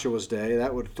Joshua's day.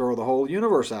 That would throw the whole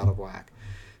universe out of whack.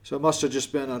 So it must have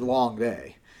just been a long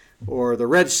day. Or the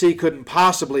Red Sea couldn't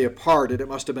possibly have parted. It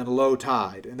must have been low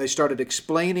tide. And they started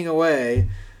explaining away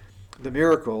the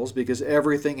miracles because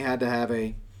everything had to have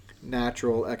a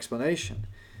natural explanation.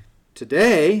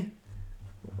 Today,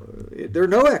 there are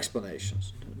no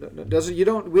explanations. We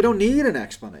don't need an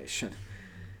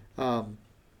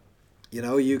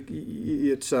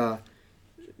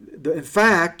In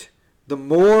fact, the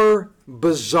more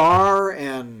bizarre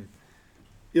and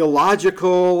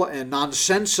illogical and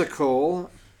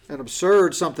nonsensical and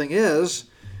absurd something is,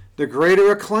 the greater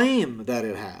acclaim that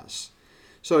it has.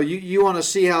 So you want to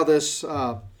see how this,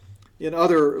 in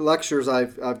other lectures,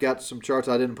 I've got some charts,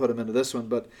 I didn't put them into this one,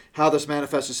 but how this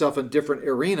manifests itself in different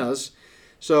arenas.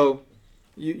 So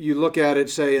you look at it,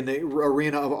 say, in the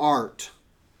arena of art.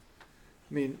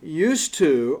 I mean, used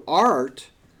to, art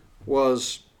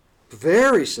was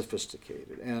very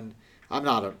sophisticated. And I'm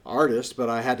not an artist, but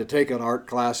I had to take an art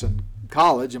class in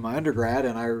college in my undergrad,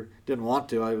 and I didn't want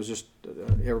to. I was just,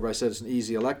 everybody said it's an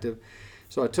easy elective.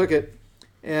 So I took it.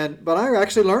 But I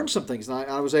actually learned some things, and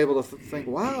I was able to think,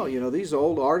 wow, these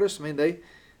old artists, I mean, they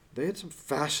had some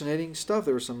fascinating stuff.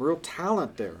 There was some real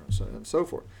talent there, and so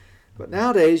forth. But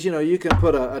nowadays, you can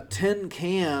put a tin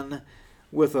can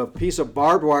with a piece of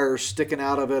barbed wire sticking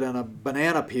out of it and a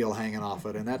banana peel hanging off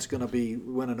it, and that's going to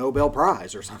win a Nobel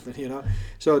Prize or something,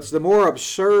 So it's the more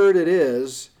absurd it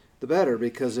is, the better,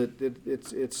 because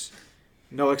it's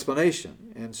no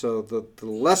explanation. And so the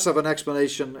less of an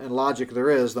explanation and logic there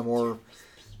is, the more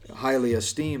highly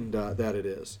esteemed that it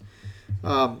is.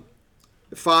 And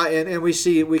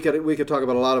we could talk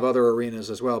about a lot of other arenas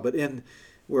as well, but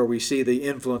where we see the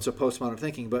influence of postmodern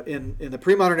thinking. But in the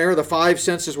pre-modern era, the five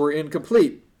senses were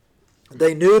incomplete.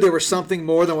 They knew there was something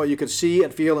more than what you could see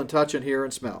and feel and touch and hear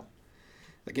and smell.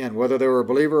 Again, whether they were a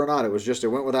believer or not, it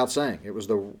went without saying. It was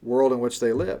the world in which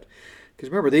they lived. Because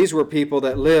remember, these were people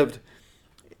that lived,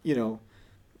 in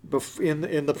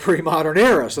the pre-modern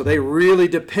era, so they really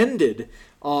depended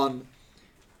on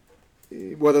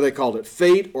whether they called it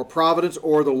fate or providence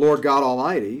or the Lord God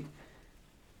Almighty,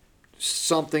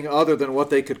 something other than what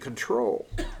they could control,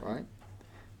 right?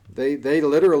 They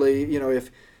literally,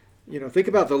 think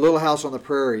about the Little House on the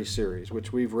Prairie series,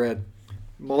 which we've read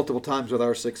multiple times with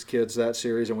our 6 kids, that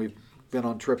series, and we've been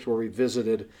on trips where we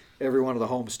visited every one of the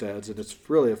homesteads, and it's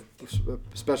really a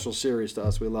special series to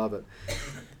us. We love it.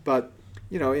 But,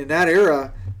 in that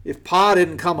era, if Pa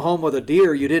didn't come home with a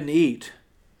deer, you didn't eat.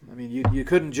 I mean, you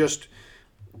couldn't just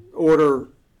order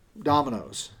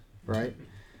Domino's, right?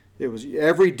 It was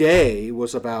every day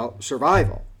was about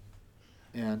survival,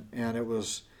 and it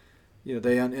was,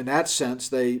 they in that sense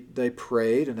they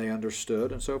prayed and they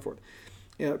understood and so forth.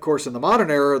 Of course, in the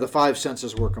modern era, the five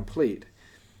senses were complete.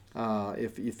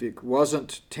 If it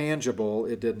wasn't tangible,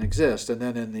 it didn't exist. And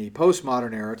then in the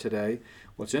postmodern era today,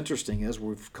 what's interesting is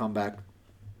we've come back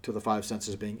to the five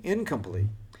senses being incomplete.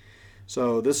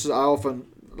 So I often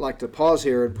like to pause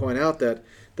here and point out that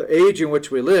the age in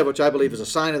which we live, which I believe is a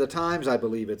sign of the times, I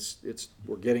believe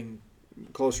we're getting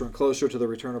closer and closer to the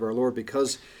return of our Lord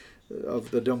because of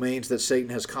the domains that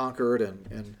Satan has conquered,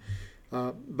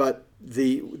 but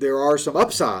there are some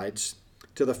upsides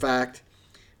to the fact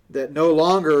that no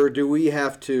longer do we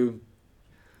have to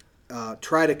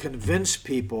try to convince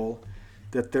people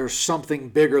that there's something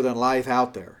bigger than life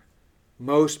out there.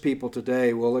 Most people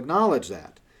today will acknowledge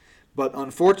that. But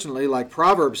unfortunately, like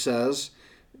Proverbs says,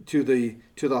 to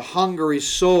the hungry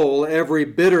soul, every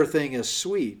bitter thing is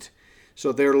sweet.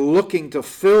 So they're looking to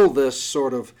fill this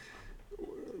sort of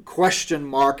question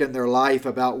mark in their life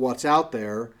about what's out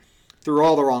there through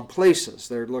all the wrong places.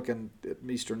 They're looking at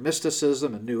Eastern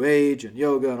mysticism and New Age and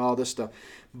yoga and all this stuff.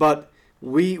 But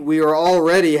we are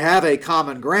already have a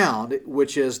common ground,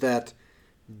 which is that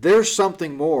there's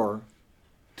something more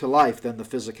to life than the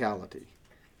physicality.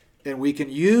 And we can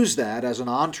use that as an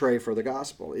entree for the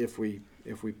gospel if we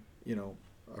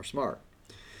are smart.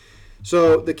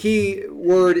 So the key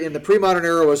word in the pre-modern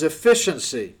era was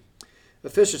efficiency.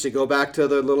 Efficiency. Go back to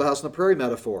the Little House on the Prairie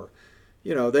metaphor.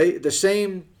 The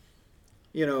same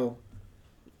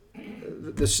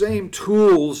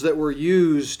tools that were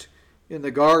used in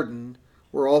the garden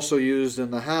were also used in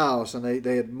the house, and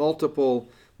they had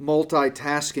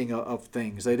multitasking of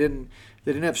things. They didn't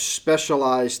have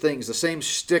specialized things. The same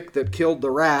stick that killed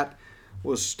the rat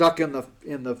was stuck in the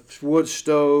wood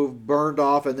stove, burned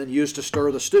off, and then used to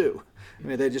stir the stew. I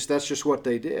mean, that's just what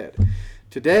they did.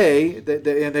 Today,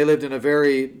 they lived in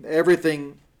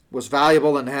everything was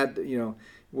valuable and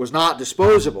was not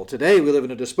disposable. Today, we live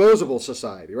in a disposable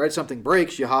society, right? Something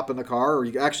breaks, you hop in the car, or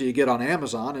you get on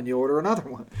Amazon and you order another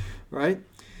one, right?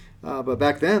 But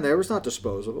back then, there was not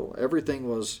disposable. Everything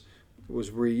was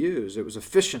reused. It was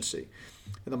efficiency.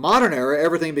 In the modern era,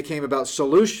 everything became about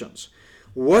solutions.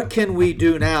 What can we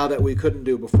do now that we couldn't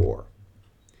do before?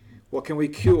 What can we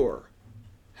cure?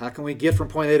 How can we get from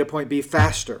point A to point B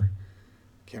faster?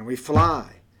 Can we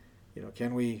fly?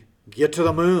 Can we get to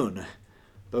the moon?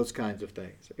 Those kinds of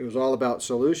things. It was all about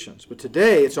solutions. But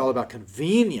today, it's all about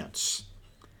convenience.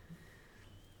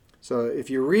 So if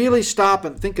you really stop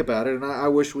and think about it, and I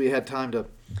wish we had time to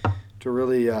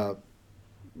really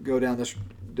go down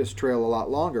this trail a lot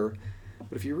longer,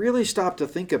 but if you really stop to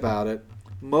think about it,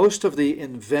 most of the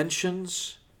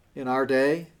inventions in our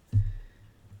day,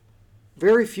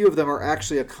 very few of them are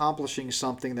actually accomplishing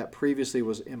something that previously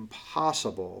was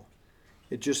impossible.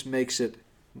 It just makes it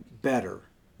better,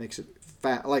 makes it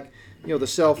like, the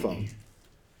cell phone.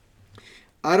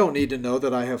 I don't need to know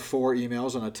that I have 4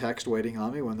 emails and a text waiting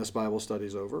on me when this Bible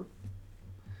study's over.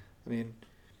 I mean,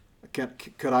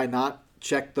 could I not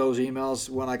check those emails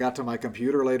when I got to my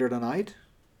computer later tonight?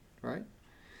 Right?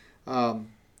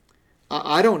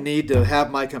 I don't need to have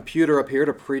my computer up here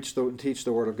to preach and teach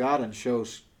the Word of God and show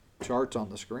charts on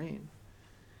the screen.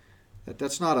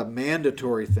 That's not a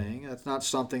mandatory thing. That's not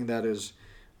something that is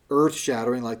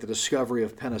earth-shattering like the discovery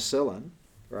of penicillin,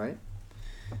 right?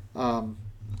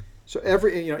 So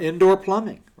indoor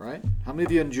plumbing, right? How many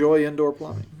of you enjoy indoor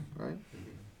plumbing, right?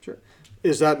 Sure.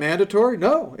 Is that mandatory?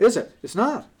 No, is it? It's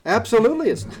not. Absolutely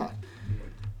it's not.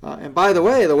 And by the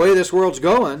way this world's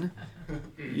going,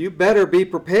 you better be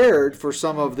prepared for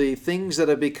some of the things that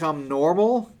have become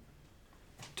normal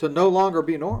to no longer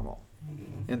be normal.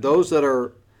 And those that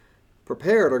are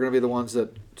prepared are going to be the ones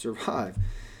that survive.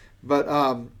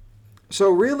 But so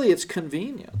really it's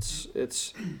convenience.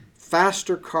 It's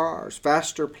faster cars,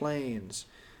 faster planes.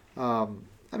 I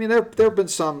mean, there have been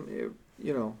some,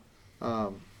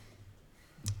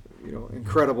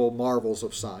 incredible marvels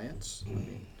of science. I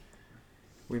mean,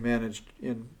 we managed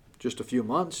in just a few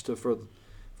months to, for the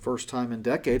first time in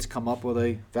decades, come up with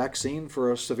a vaccine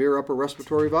for a severe upper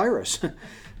respiratory virus.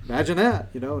 Imagine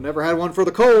that. Never had one for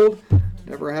the cold,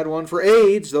 never had one for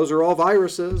AIDS. Those are all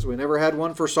viruses. We never had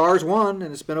one for SARS-1,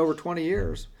 and it's been over 20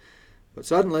 years. But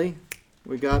suddenly,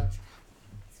 we've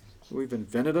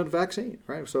invented a vaccine,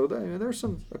 right? So there's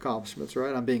some accomplishments,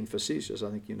 right? I'm being facetious. I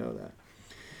think you know that.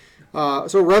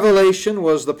 So revelation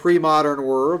was the pre-modern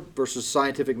word versus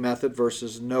scientific method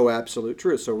versus no absolute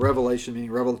truth. So revelation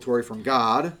meaning revelatory from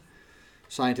God.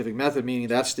 Scientific method meaning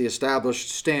that's the established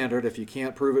standard. If you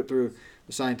can't prove it through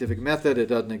the scientific method, it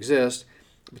doesn't exist.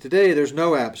 But today there's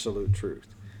no absolute truth,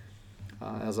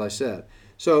 as I said.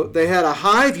 So they had a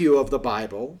high view of the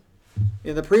Bible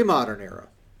in the pre-modern era.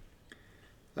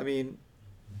 I mean,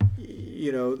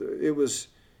 it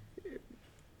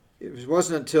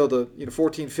wasn't until the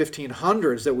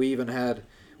 1500s that we even had,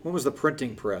 when was the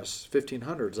printing press?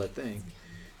 1500s, I think.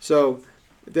 So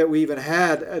that we even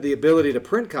had the ability to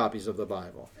print copies of the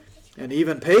Bible. And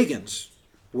even pagans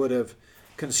would have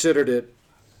considered it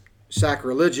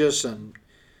sacrilegious and,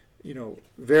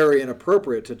 very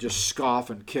inappropriate to just scoff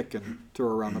and kick and throw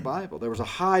around the Bible. There was a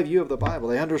high view of the Bible.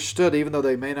 They understood, even though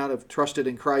they may not have trusted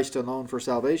in Christ alone for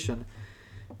salvation,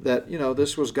 that,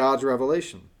 this was God's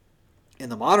revelation. In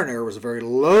the modern era, was a very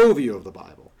low view of the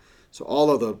Bible. So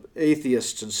all of the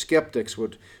atheists and skeptics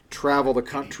would travel the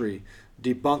country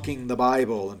debunking the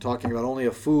Bible and talking about only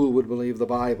a fool would believe the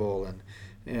Bible, and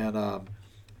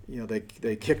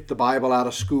they kicked the Bible out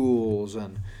of schools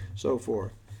and so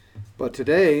forth. But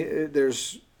today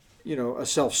there's a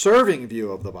self-serving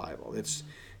view of the Bible. It's,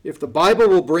 if the Bible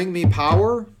will bring me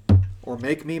power or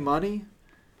make me money,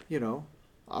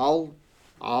 I'll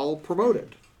promote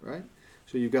it, right?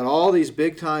 So you've got all these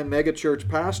big-time megachurch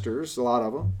pastors, a lot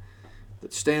of them,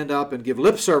 that stand up and give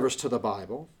lip service to the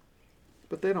Bible,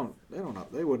 but they don't know.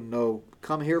 They wouldn't know.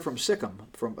 Come here from Sikkim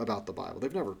about the Bible.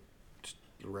 They've never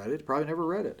read it. Probably never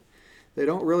read it. They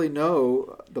don't really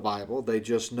know the Bible. They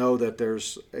just know that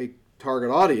there's a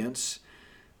target audience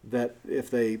that if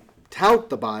they tout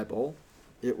the Bible,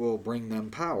 it will bring them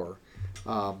power,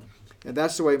 and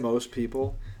that's the way most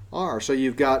people are. So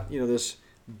you've got this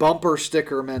bumper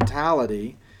sticker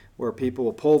mentality where people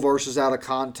will pull verses out of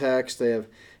context. They have,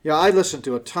 I listen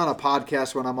to a ton of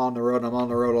podcasts when I'm on the road, and I'm on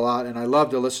the road a lot, and I love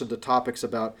to listen to topics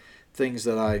about things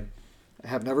that I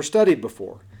have never studied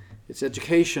before. It's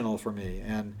educational for me,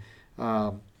 and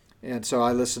so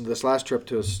I listened to this last trip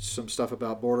to some stuff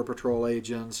about Border Patrol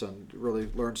agents and really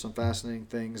learned some fascinating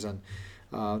things, and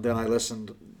then I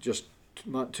listened just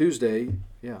Tuesday,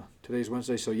 today's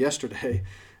Wednesday, so yesterday,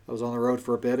 I was on the road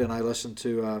for a bit, and I listened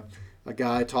to a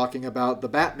guy talking about the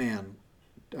Batman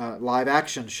live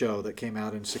action show that came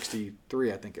out in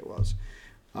 '63, I think it was.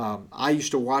 I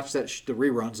used to watch the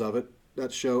reruns of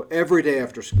that show every day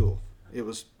after school. It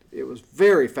was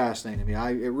very fascinating to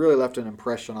me. It really left an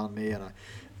impression on me, and I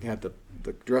had the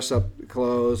dress-up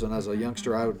clothes, and as a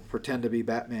youngster, I would pretend to be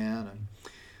Batman,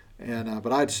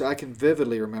 but I can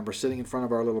vividly remember sitting in front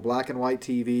of our little black and white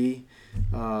TV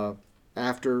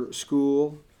after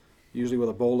school, usually with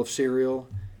a bowl of cereal,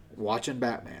 watching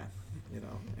Batman,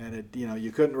 and it,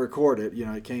 you couldn't record it.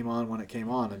 It came on when it came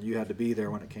on, and you had to be there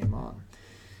when it came on.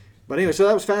 But anyway, so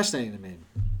that was fascinating to me.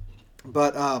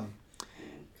 But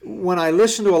when I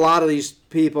listen to a lot of these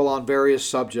people on various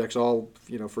subjects,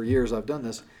 for years I've done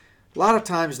this, a lot of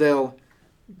times they'll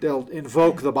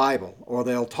invoke the Bible, or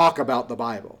they'll talk about the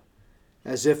Bible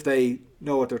as if they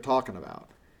know what they're talking about.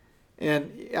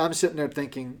 And I'm sitting there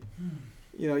thinking,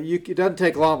 it doesn't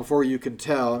take long before you can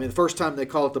tell. I mean, the first time they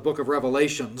call it the Book of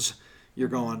Revelations, you're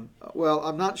going, well,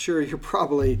 I'm not sure you're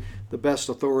probably the best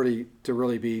authority to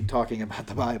really be talking about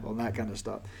the Bible and that kind of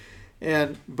stuff.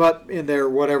 But in their,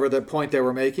 whatever the point they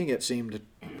were making, it seemed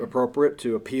appropriate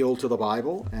to appeal to the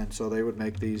Bible, and so they would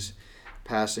make these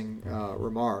passing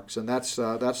remarks. And that's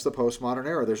the postmodern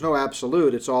era. There's no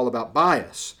absolute. It's all about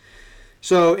bias.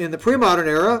 So in the pre-modern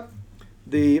era,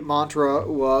 the mantra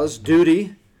was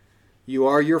duty. You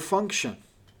are your function,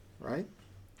 right?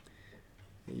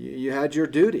 You had your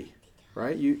duty,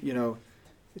 right? You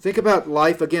think about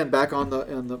life again back on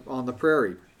the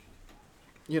prairie.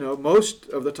 Most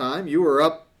of the time you were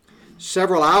up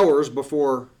several hours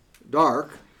before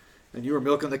dark, and you were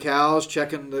milking the cows,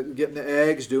 getting the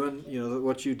eggs, doing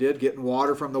what you did, getting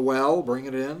water from the well,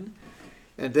 bringing it in,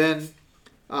 and then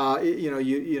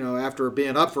after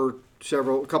being up for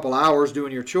a couple hours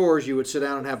doing your chores, you would sit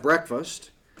down and have breakfast.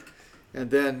 And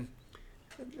then,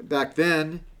 back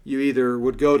then, you either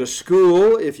would go to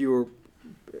school if you were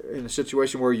in a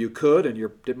situation where you could and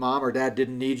your mom or dad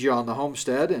didn't need you on the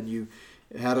homestead, and you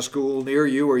had a school near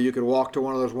you where you could walk to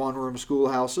one of those one-room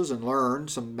schoolhouses and learn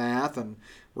some math and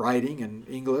writing and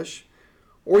English.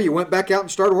 Or you went back out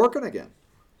and started working again.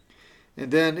 And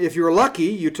then, if you were lucky,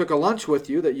 you took a lunch with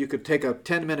you that you could take a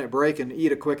 10-minute break and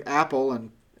eat a quick apple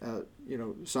and,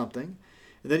 something.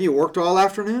 And then you worked all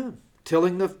afternoon,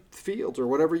 tilling the fields or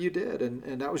whatever you did,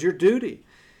 and that was your duty.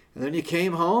 And then you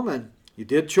came home and you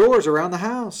did chores around the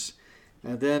house.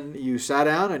 And then you sat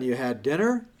down and you had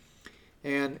dinner.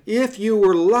 And if you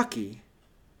were lucky,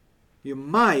 you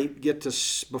might get to,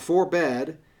 before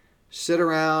bed, sit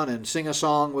around and sing a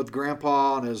song with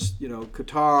Grandpa on his,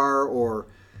 guitar, or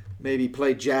maybe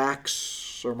play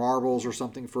jacks or marbles or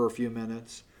something for a few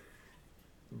minutes.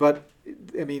 But,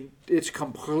 it's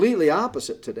completely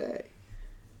opposite today.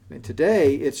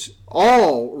 Today, it's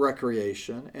all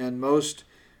recreation, and most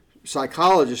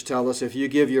psychologists tell us if you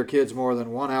give your kids more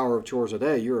than 1 hour of chores a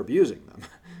day, you're abusing them,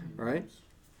 right?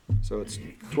 So it's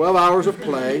 12 hours of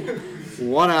play,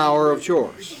 1 hour of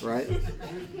chores, right?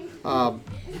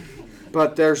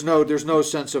 But there's no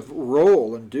sense of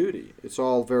role and duty. It's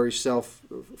all very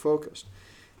self-focused.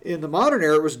 In the modern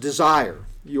era, it was desire.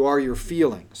 You are your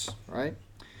feelings, right?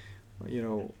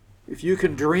 If you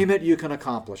can dream it, you can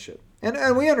accomplish it.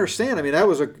 And we understand, that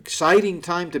was an exciting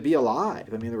time to be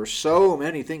alive. There were so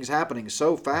many things happening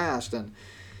so fast, and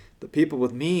the people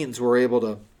with means were able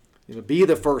to be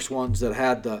the first ones that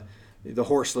had the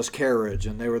horseless carriage,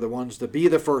 and they were the ones to be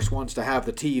the first ones to have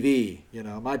the TV.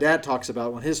 My dad talks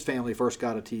about when his family first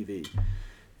got a TV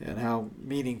and how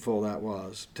meaningful that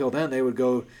was. Till then,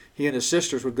 he and his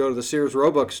sisters would go to the Sears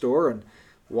Roebuck store and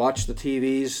watch the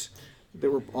TVs that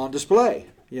were on display.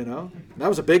 And that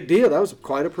was a big deal. That was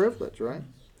quite a privilege, right?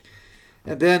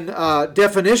 And then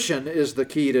definition is the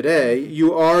key today.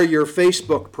 You are your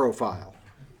Facebook profile.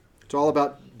 It's all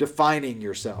about defining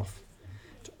yourself.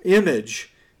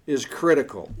 Image is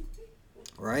critical,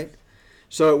 right?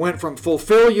 So it went from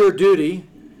fulfill your duty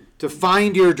to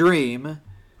find your dream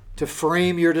to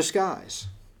frame your disguise.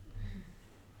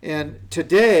 And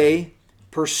today,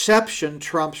 perception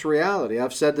trumps reality.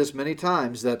 I've said this many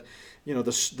times that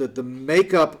the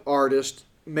makeup artist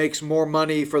makes more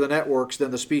money for the networks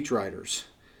than the speechwriters.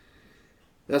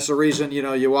 That's the reason,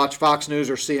 you watch Fox News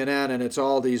or CNN and it's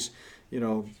all these,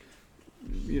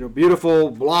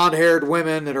 beautiful blonde-haired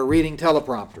women that are reading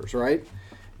teleprompters, right?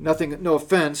 No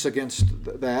offense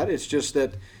against that. It's just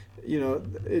that,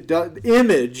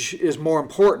 image is more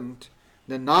important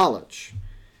than knowledge.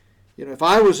 If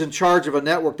I was in charge of a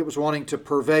network that was wanting to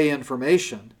purvey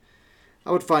information,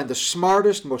 I would find the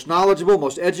smartest, most knowledgeable,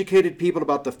 most educated people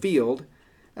about the field,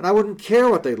 and I wouldn't care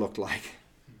what they looked like,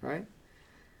 right?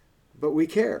 But we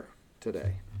care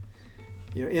today.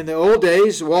 In the old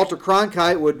days, Walter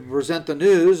Cronkite would present the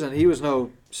news, and he was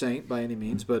no saint by any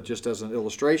means, but just as an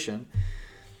illustration.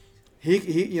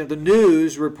 The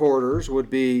news reporters would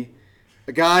be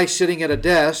a guy sitting at a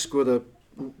desk with a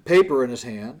paper in his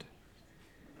hand,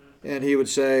 and he would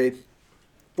say,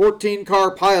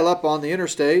 14-car pileup on the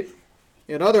interstate.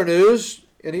 In other news,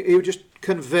 and he would just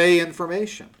convey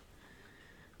information.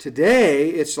 Today,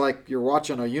 it's like you're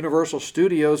watching a Universal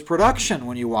Studios production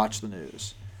when you watch the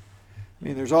news.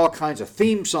 There's all kinds of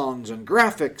theme songs and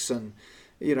graphics and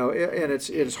and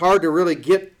it's hard to really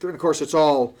get through. And of course, it's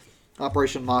all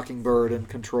Operation Mockingbird and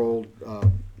controlled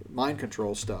mind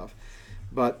control stuff,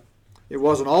 but it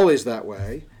wasn't always that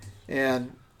way.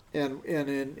 And in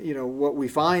what we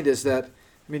find is that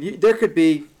there could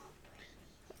be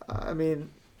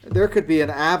an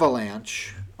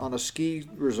avalanche on a ski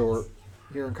resort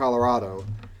here in Colorado,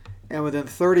 and within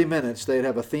 30 minutes they'd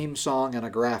have a theme song and a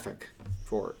graphic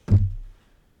for it.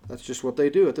 That's just what they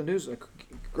do at the news. Go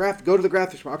to the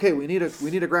graphics. Okay, we need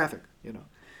a graphic,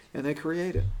 and they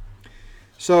create it.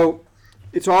 So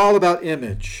it's all about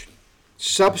image.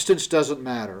 Substance doesn't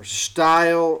matter.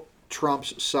 Style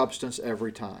trumps substance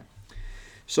every time.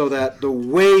 So that the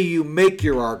way you make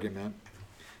your argument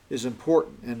is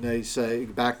important. And they say,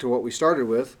 back to what we started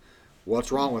with,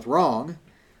 what's wrong with wrong?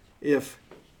 If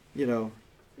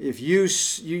you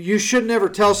should never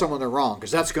tell someone they're wrong,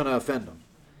 because that's going to offend them.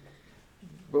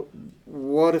 But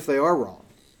what if they are wrong?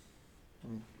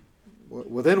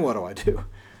 Well, then what do I do?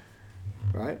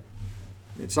 Right?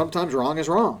 Sometimes wrong is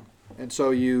wrong. And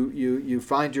so you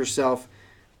find yourself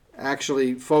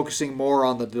actually focusing more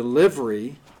on the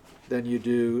delivery than you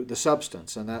do the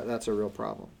substance, and that's a real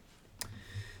problem.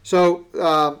 So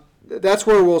that's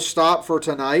where we'll stop for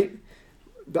tonight.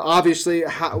 Obviously,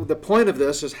 the point of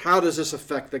this is, how does this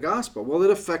affect the gospel? Well, it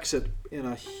affects it in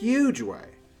a huge way,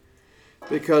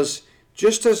 because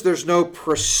just as there's no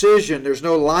precision, there's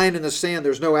no line in the sand,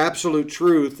 there's no absolute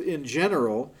truth in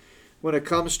general when it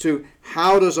comes to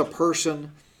how does a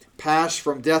person pass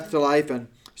from death to life and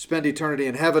spend eternity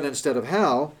in heaven instead of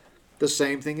hell, the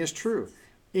same thing is true.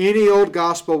 Any old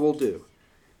gospel will do.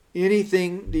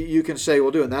 Anything that you can say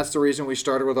will do. And that's the reason we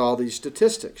started with all these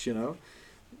statistics,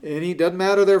 doesn't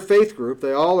matter their faith group,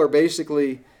 they all are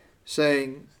basically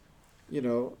saying,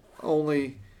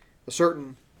 only a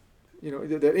certain,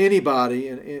 that anybody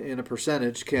in a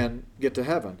percentage can get to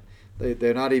heaven.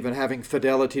 They're not even having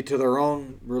fidelity to their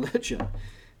own religion.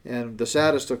 And the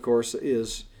saddest, of course,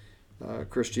 is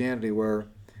Christianity, where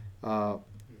only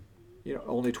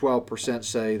 12%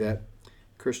 say that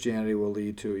Christianity will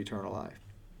lead to eternal life.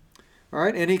 All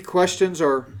right, any questions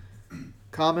or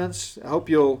comments? I hope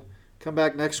you'll come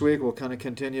back next week. We'll kind of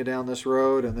continue down this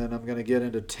road, and then I'm going to get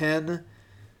into 10.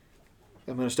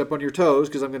 I'm going to step on your toes,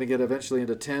 because I'm going to get eventually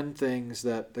into 10 things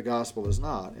that the gospel is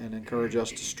not, and encourage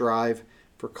us to strive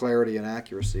for clarity and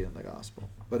accuracy in the gospel.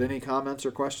 But any comments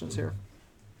or questions here?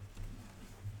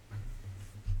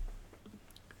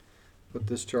 Put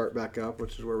this chart back up,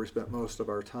 which is where we spent most of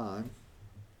our time.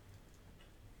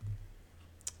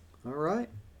 All right.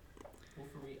 Well,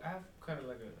 for me, I have kind of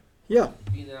like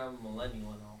being that I'm a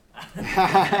millennial and all.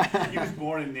 He was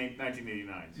born in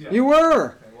 1989. So. You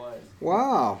were? I was.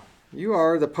 Wow. You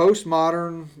are the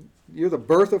postmodern, you're the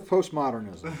birth of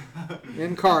postmodernism.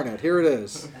 Incarnate. Here it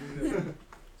is.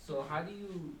 So how do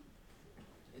you,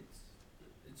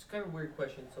 it's kind of a weird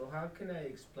question. So how can I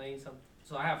explain something?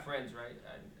 So I have friends, right?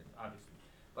 Obviously.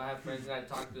 But I have friends and I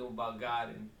talk to them about God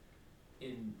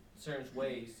in certain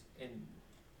ways, and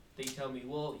they tell me,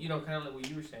 well, kind of like what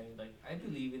you were saying, like, I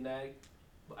believe in that.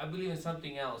 I believe in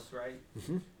something else, right?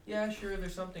 Mm-hmm. Yeah, sure,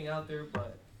 there's something out there,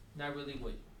 but not really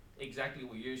exactly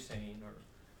what you're saying or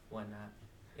whatnot.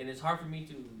 And it's hard for me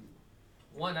to,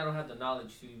 one, I don't have the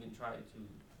knowledge to even try to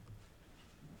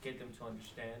get them to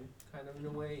understand, kind of in a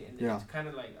way. And Yeah. it's kind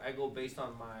of like I go based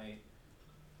on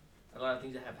a lot of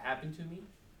things that have happened to me.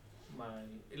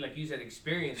 Like you said,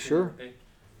 experience. Sure.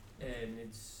 And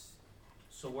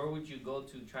so where would you go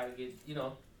to try to get, you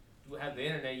have the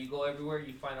internet, you go everywhere,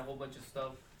 you find a whole bunch of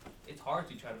stuff. It's hard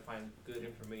to try to find good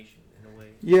information in a way.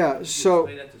 Yeah, You so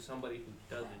explain that to somebody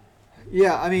who doesn't.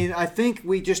 yeah, I think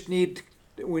we just need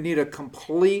a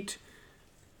complete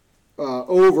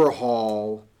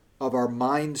overhaul of our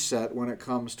mindset when it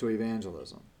comes to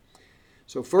evangelism.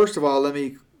 So first of all, let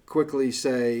me quickly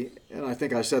say, and I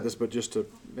think I said this, but just to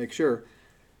make sure,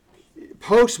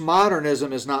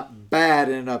 postmodernism is not bad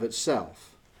in and of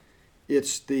itself.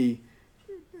 It's the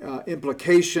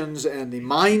implications and the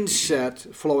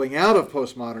mindset flowing out of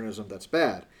postmodernism that's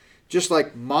bad. Just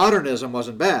like modernism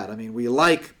wasn't bad. I mean, we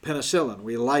like penicillin,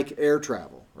 we like air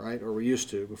travel, right? Or we used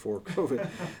to before COVID.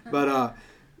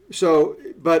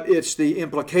 But it's the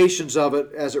implications of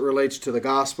it as it relates to the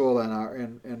gospel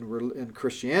and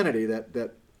Christianity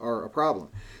that are a problem.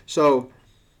 So,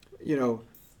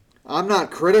 I'm not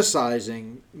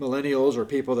criticizing millennials or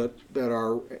people that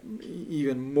are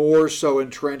even more so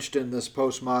entrenched in this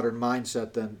postmodern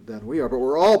mindset than we are, but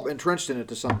we're all entrenched in it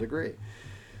to some degree.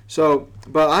 So,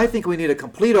 but I think we need a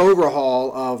complete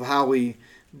overhaul of how we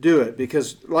do it,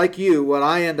 because like you, what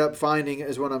I end up finding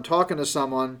is when I'm talking to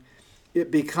someone,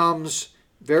 it becomes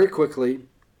very quickly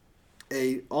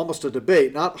almost a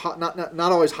debate, not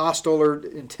always hostile or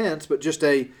intense, but just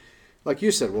like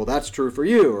you said, well, that's true for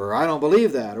you, or I don't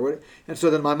believe that, or what, and so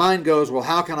then my mind goes, well,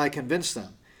 how can I convince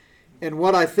them? And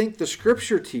what I think the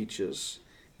Scripture teaches,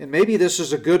 and maybe this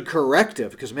is a good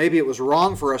corrective, because maybe it was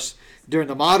wrong for us during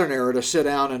the modern era to sit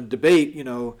down and debate,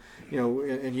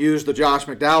 and use the Josh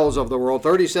McDowells of the world,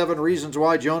 37 reasons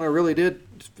why Jonah really did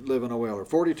live in a whale, or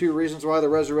 42 reasons why the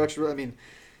resurrection. I mean,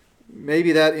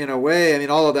 maybe that in a way,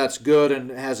 all of that's good and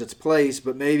has its place,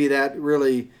 but maybe that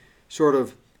really sort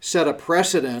of set a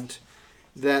precedent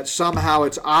that somehow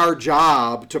it's our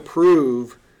job to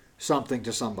prove something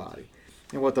to somebody.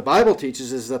 And what the Bible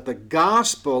teaches is that the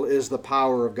gospel is the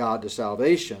power of God to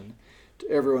salvation to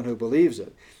everyone who believes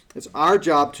it. It's our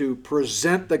job to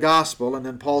present the gospel, and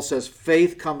then Paul says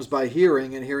faith comes by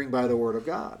hearing, and hearing by the word of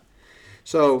God.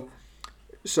 So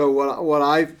what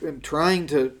I am trying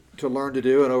to learn to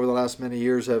do, and over the last many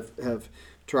years have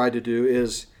tried to do,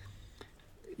 is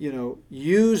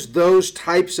use those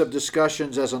types of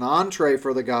discussions as an entree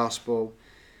for the gospel,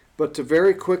 but to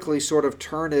very quickly sort of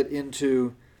turn it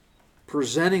into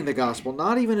presenting the gospel,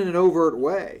 not even in an overt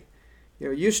way.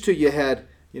 Used to you had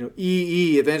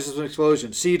EE, Evangelism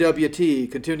Explosion,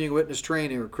 CWT, Continuing Witness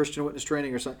Training, or Christian Witness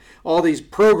Training, or something. All these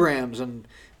programs and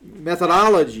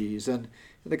methodologies, and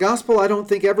the gospel I don't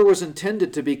think ever was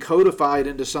intended to be codified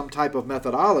into some type of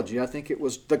methodology. I think it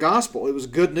was the gospel. It was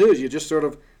good news. You just sort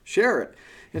of share it.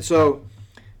 And so,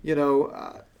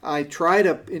 I try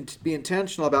to be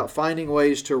intentional about finding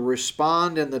ways to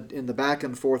respond in the back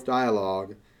and forth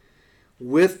dialogue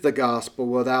with the gospel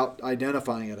without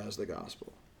identifying it as the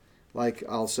gospel. Like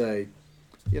I'll say,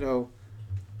 well,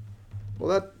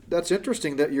 that's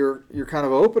interesting that you're kind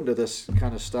of open to this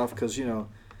kind of stuff, because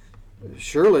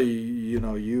surely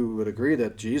you would agree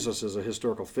that Jesus is a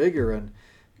historical figure, and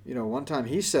one time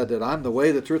he said that I'm the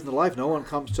way, the truth, and the life. No one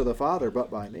comes to the Father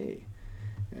but by me.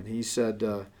 And he said,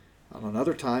 on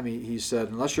another time, he said,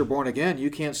 unless you're born again, you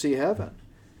can't see heaven.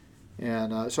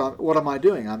 And so what am I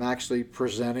doing? I'm actually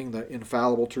presenting the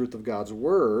infallible truth of God's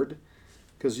Word,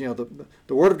 because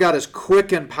the Word of God is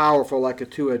quick and powerful like a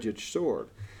two-edged sword.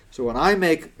 So when I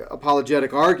make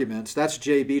apologetic arguments, that's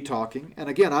JB talking. And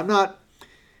again,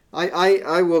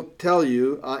 I will tell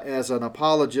you, as an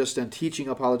apologist and teaching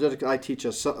apologetics, I teach a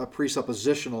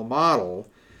presuppositional model,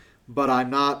 but I'm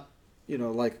not,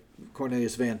 like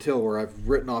Cornelius Van Til, where I've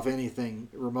written off anything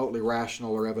remotely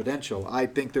rational or evidential. I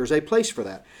think there's a place for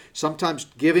that. Sometimes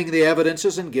giving the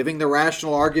evidences and giving the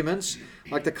rational arguments,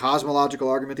 like the cosmological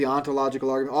argument, the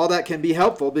ontological argument, all that can be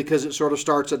helpful because it sort of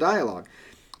starts a dialogue.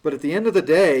 But at the end of the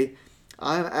day,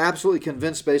 I'm absolutely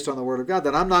convinced, based on the Word of God,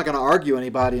 that I'm not going to argue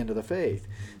anybody into the faith.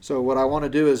 So what I want to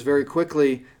do is very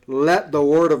quickly let the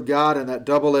Word of God and that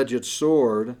double-edged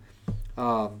sword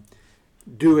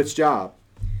do its job.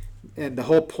 And the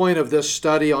whole point of this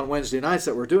study on Wednesday nights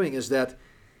that we're doing is that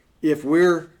if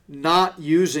we're not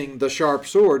using the sharp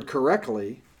sword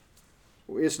correctly,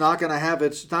 it's not going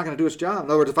to do its job.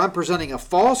 In other words, if I'm presenting a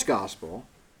false gospel,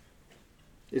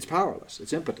 it's powerless.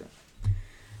 It's impotent.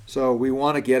 So we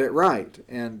want to get it right,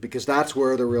 and because that's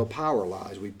where the real power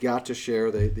lies. We've got to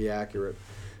share the accurate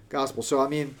gospel. So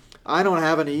I don't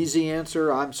have an easy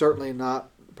answer. I'm certainly not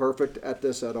perfect at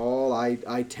this at all.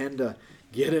 I tend to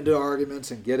get into arguments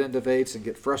and get into debates and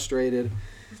get frustrated.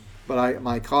 But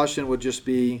my caution would just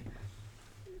be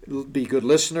good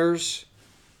listeners.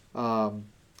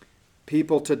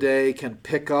 People today can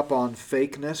pick up on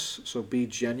fakeness, so be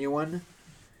genuine.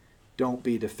 Don't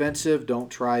be defensive. Don't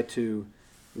try to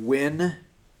win.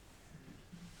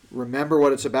 Remember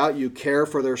what it's about. You care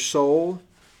for their soul.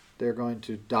 They're going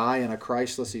to die in a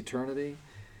Christless eternity.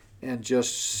 And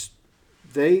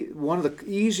one of the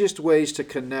easiest ways to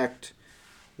connect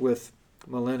with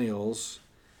millennials,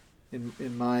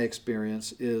 in my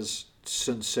experience, is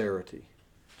sincerity.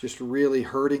 Just really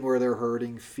hurting where they're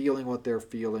hurting, feeling what they're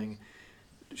feeling.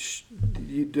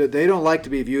 They don't like to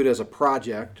be viewed as a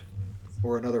project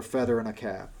or another feather in a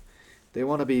cap. They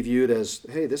want to be viewed as,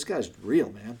 hey, this guy's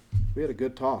real, man. We had a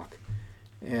good talk.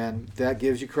 And that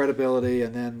gives you credibility,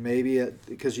 and then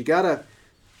because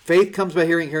faith comes by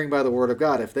hearing, hearing by the Word of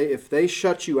God. If they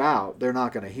shut you out, they're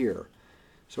not going to hear.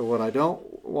 So what I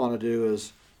don't want to do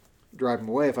is drive them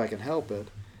away if I can help it,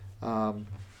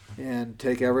 and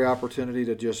take every opportunity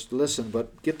to just listen,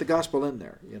 but get the gospel in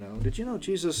there. Did you know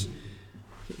Jesus,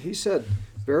 he said,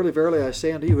 verily, verily, I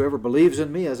say unto you, whoever believes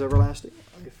in me has everlasting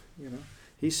life.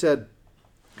 He said,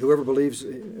 whoever believes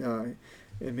in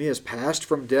me has passed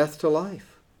from death to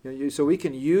life. So we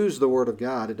can use the Word of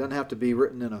God. It doesn't have to be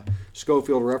written in a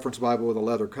Schofield Reference Bible with a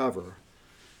leather cover.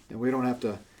 And we don't have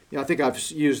to, I think I've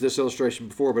used this illustration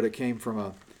before, but it came from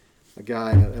a a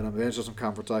guy at an evangelism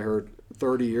conference I heard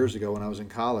 30 years ago when I was in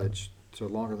college, so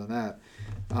longer than that.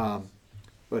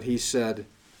 But he said,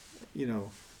 you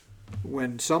know,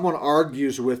 when someone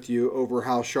argues with you over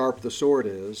how sharp the sword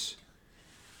is,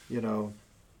 you know,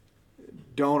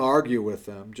 don't argue with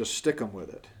them, just stick them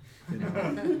with it. You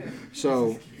know?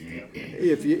 So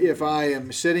if I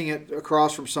am sitting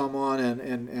across from someone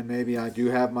and maybe I do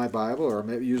have my Bible, or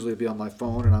maybe usually it'd be on my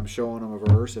phone and I'm showing them a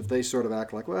verse, if they sort of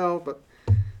act like, well, but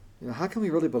you know, how can we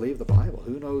really believe the Bible?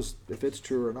 Who knows if it's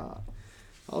true or not?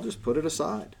 I'll just put it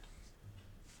aside.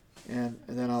 And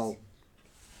then I'll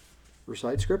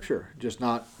recite Scripture. Just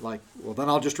not like, well, then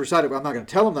I'll just recite it. I'm not going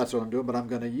to tell them that's what I'm doing, but I'm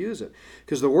going to use it.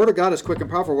 Because the Word of God is quick and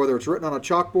powerful, whether it's written on a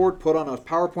chalkboard, put on a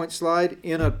PowerPoint slide,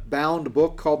 in a bound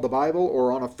book called the Bible,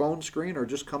 or on a phone screen, or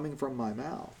just coming from my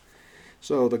mouth.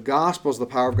 So the gospel is the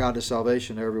power of God to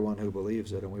salvation to everyone who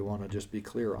believes it, and we want to just be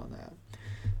clear on that.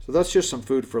 So that's just some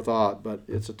food for thought, but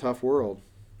it's a tough world,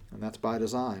 and that's by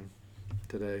design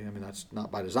today. I mean, that's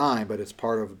not by design, but it's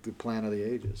part of the plan of the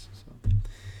ages. So,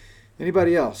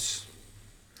 anybody else?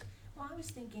 Well, I was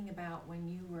thinking about when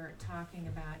you were talking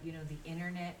about, you know, the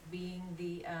internet being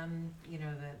the, you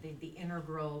know, the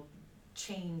integral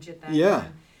change at that Yeah.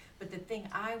 time. But the thing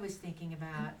I was thinking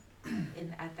about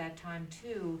at that time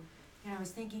too, you know, I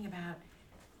was thinking about,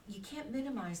 you can't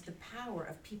minimize the power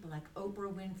of people like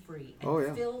Oprah Winfrey and Oh,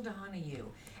 yeah. Phil Donahue.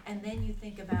 And then you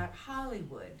think about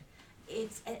Hollywood.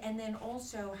 And then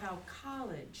also how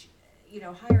college, you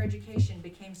know, higher education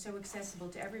became so accessible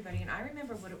to everybody. And I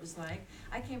remember what it was like.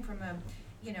 I came from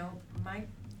you know, my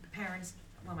parents,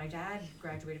 well, my dad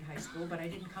graduated high school, but I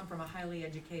didn't come from a highly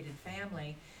educated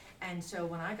family. And so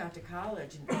when I got to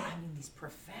college, and I mean, these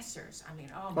professors, I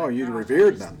mean, oh my you gosh,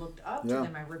 revered I just them. looked up Yeah. to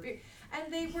them, I revered.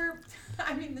 And they were,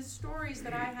 I mean, the stories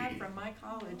that I had from my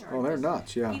college are Oh, they're just,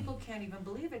 nuts, yeah. people can't even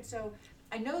believe it. So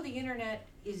I know the internet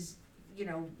is, you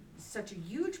know, such a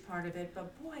huge part of it,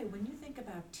 but boy, when you think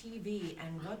about TV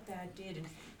and what that did and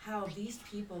how these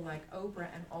people like Oprah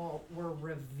and all were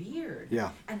revered, Yeah.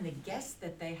 and the guests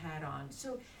that they had on.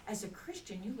 So as a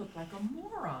Christian, you look like a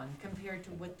moron compared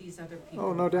to what these other people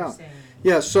Oh, no are doubt. saying.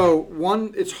 Yeah, so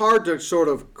it's hard to sort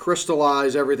of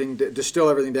crystallize everything, distill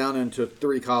everything down into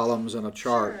 3 columns and a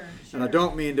chart. Sure, And I sure.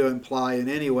 don't mean to imply in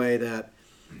any way that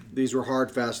these were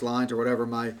hard, fast lines or whatever.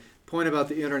 My point about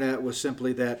the internet was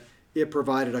simply that it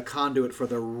provided a conduit for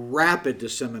the rapid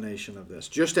dissemination of this,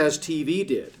 just as TV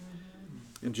did.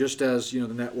 And just as, you know,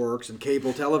 the networks and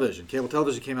cable television. Cable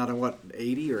television came out in what,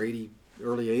 80 or 80,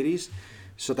 early 80s?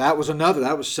 So that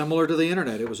was similar to the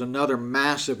internet. It was another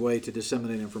massive way to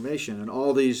disseminate information. And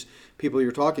all these people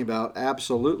you're talking about,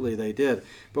 absolutely they did.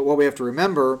 But what we have to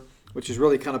remember, which is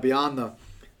really kind of beyond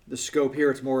the scope here,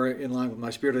 it's more in line with my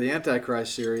Spirit of the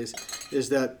Antichrist series, is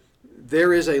that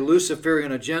there is a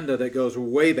Luciferian agenda that goes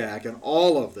way back in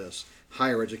all of this.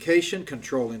 Higher education,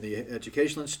 controlling the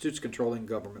educational institutes, controlling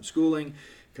government schooling,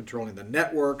 controlling the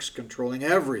networks, controlling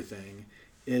everything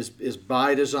is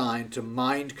by design to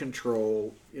mind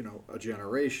control, you know, a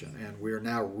generation. And we're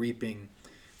now we're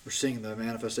seeing the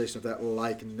manifestation of that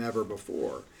like never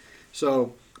before.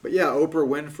 So, but yeah, Oprah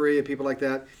Winfrey and people like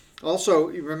that. Also,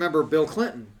 you remember Bill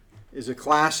Clinton is a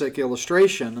classic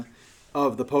illustration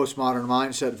of the postmodern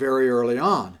mindset very early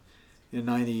on in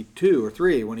 92 or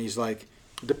 3 when he's like,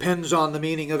 depends on the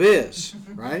meaning of is,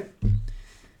 right?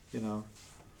 You know,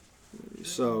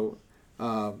 so,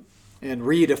 and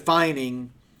redefining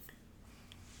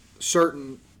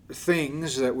certain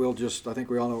things that I think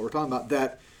we all know what we're talking about,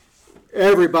 that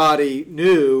everybody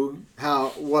knew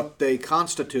what they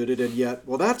constituted, and yet,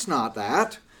 well, that's not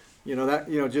that. You know, that,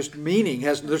 you know, just meaning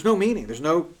there's no meaning. There's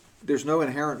no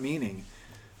inherent meaning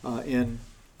in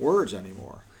words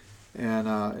anymore.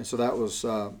 And so that was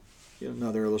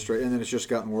another illustration. And then it's just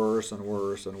gotten worse and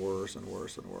worse and worse and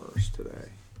worse and worse today.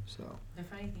 So The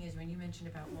funny thing is, when you mentioned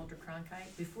about Walter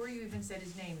Cronkite, before you even said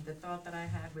his name, the thought that I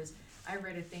had was, I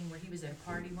read a thing where he was at a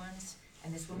party once,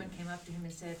 and this woman came up to him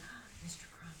and said, Mr.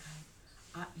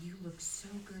 Cronkite, you look so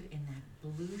good in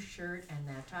that blue shirt and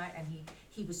that tie. And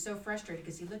he was so frustrated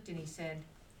because he looked and he said,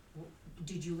 well,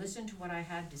 did you listen to what I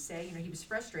had to say? You know, he was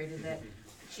frustrated that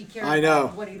she cared I know.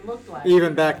 about what he looked like.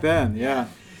 even back then, yeah.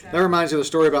 Exactly. That reminds me of the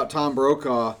story about Tom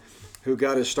Brokaw, who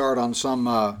got his start on some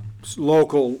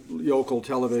local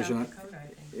television. South Dakota,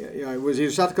 I think. Yeah, he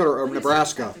was South Dakota or Well, he was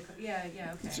Nebraska, South Dakota.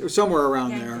 Yeah, okay. somewhere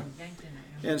around Yankton, there. Yankton,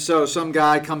 I know. And so some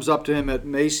guy comes up to him at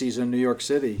Macy's in New York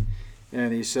City,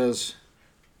 and he says,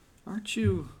 "Aren't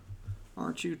you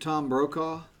Tom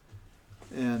Brokaw?"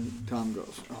 And Tom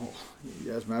goes, "Oh,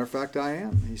 yeah, as a matter of fact, I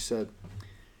am." He said,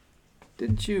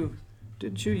 "Didn't you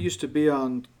didn't you used to be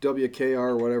on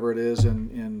WKR, whatever it is,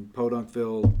 in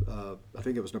Podunkville? I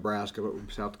think it was Nebraska, but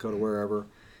South Dakota, wherever.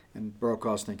 And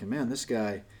Brokaw's thinking, man, this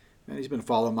guy, man, he's been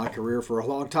following my career for a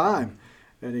long time.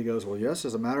 And he goes, well, yes,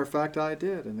 as a matter of fact, I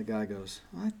did. And the guy goes,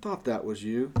 I thought that was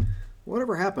you.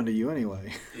 Whatever happened to you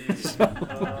anyway?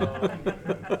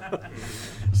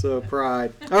 So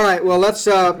pride. All right, well, let's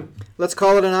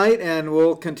call it a night, and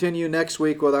we'll continue next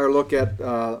week with our look at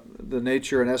the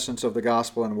nature and essence of the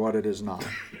gospel and what it is not.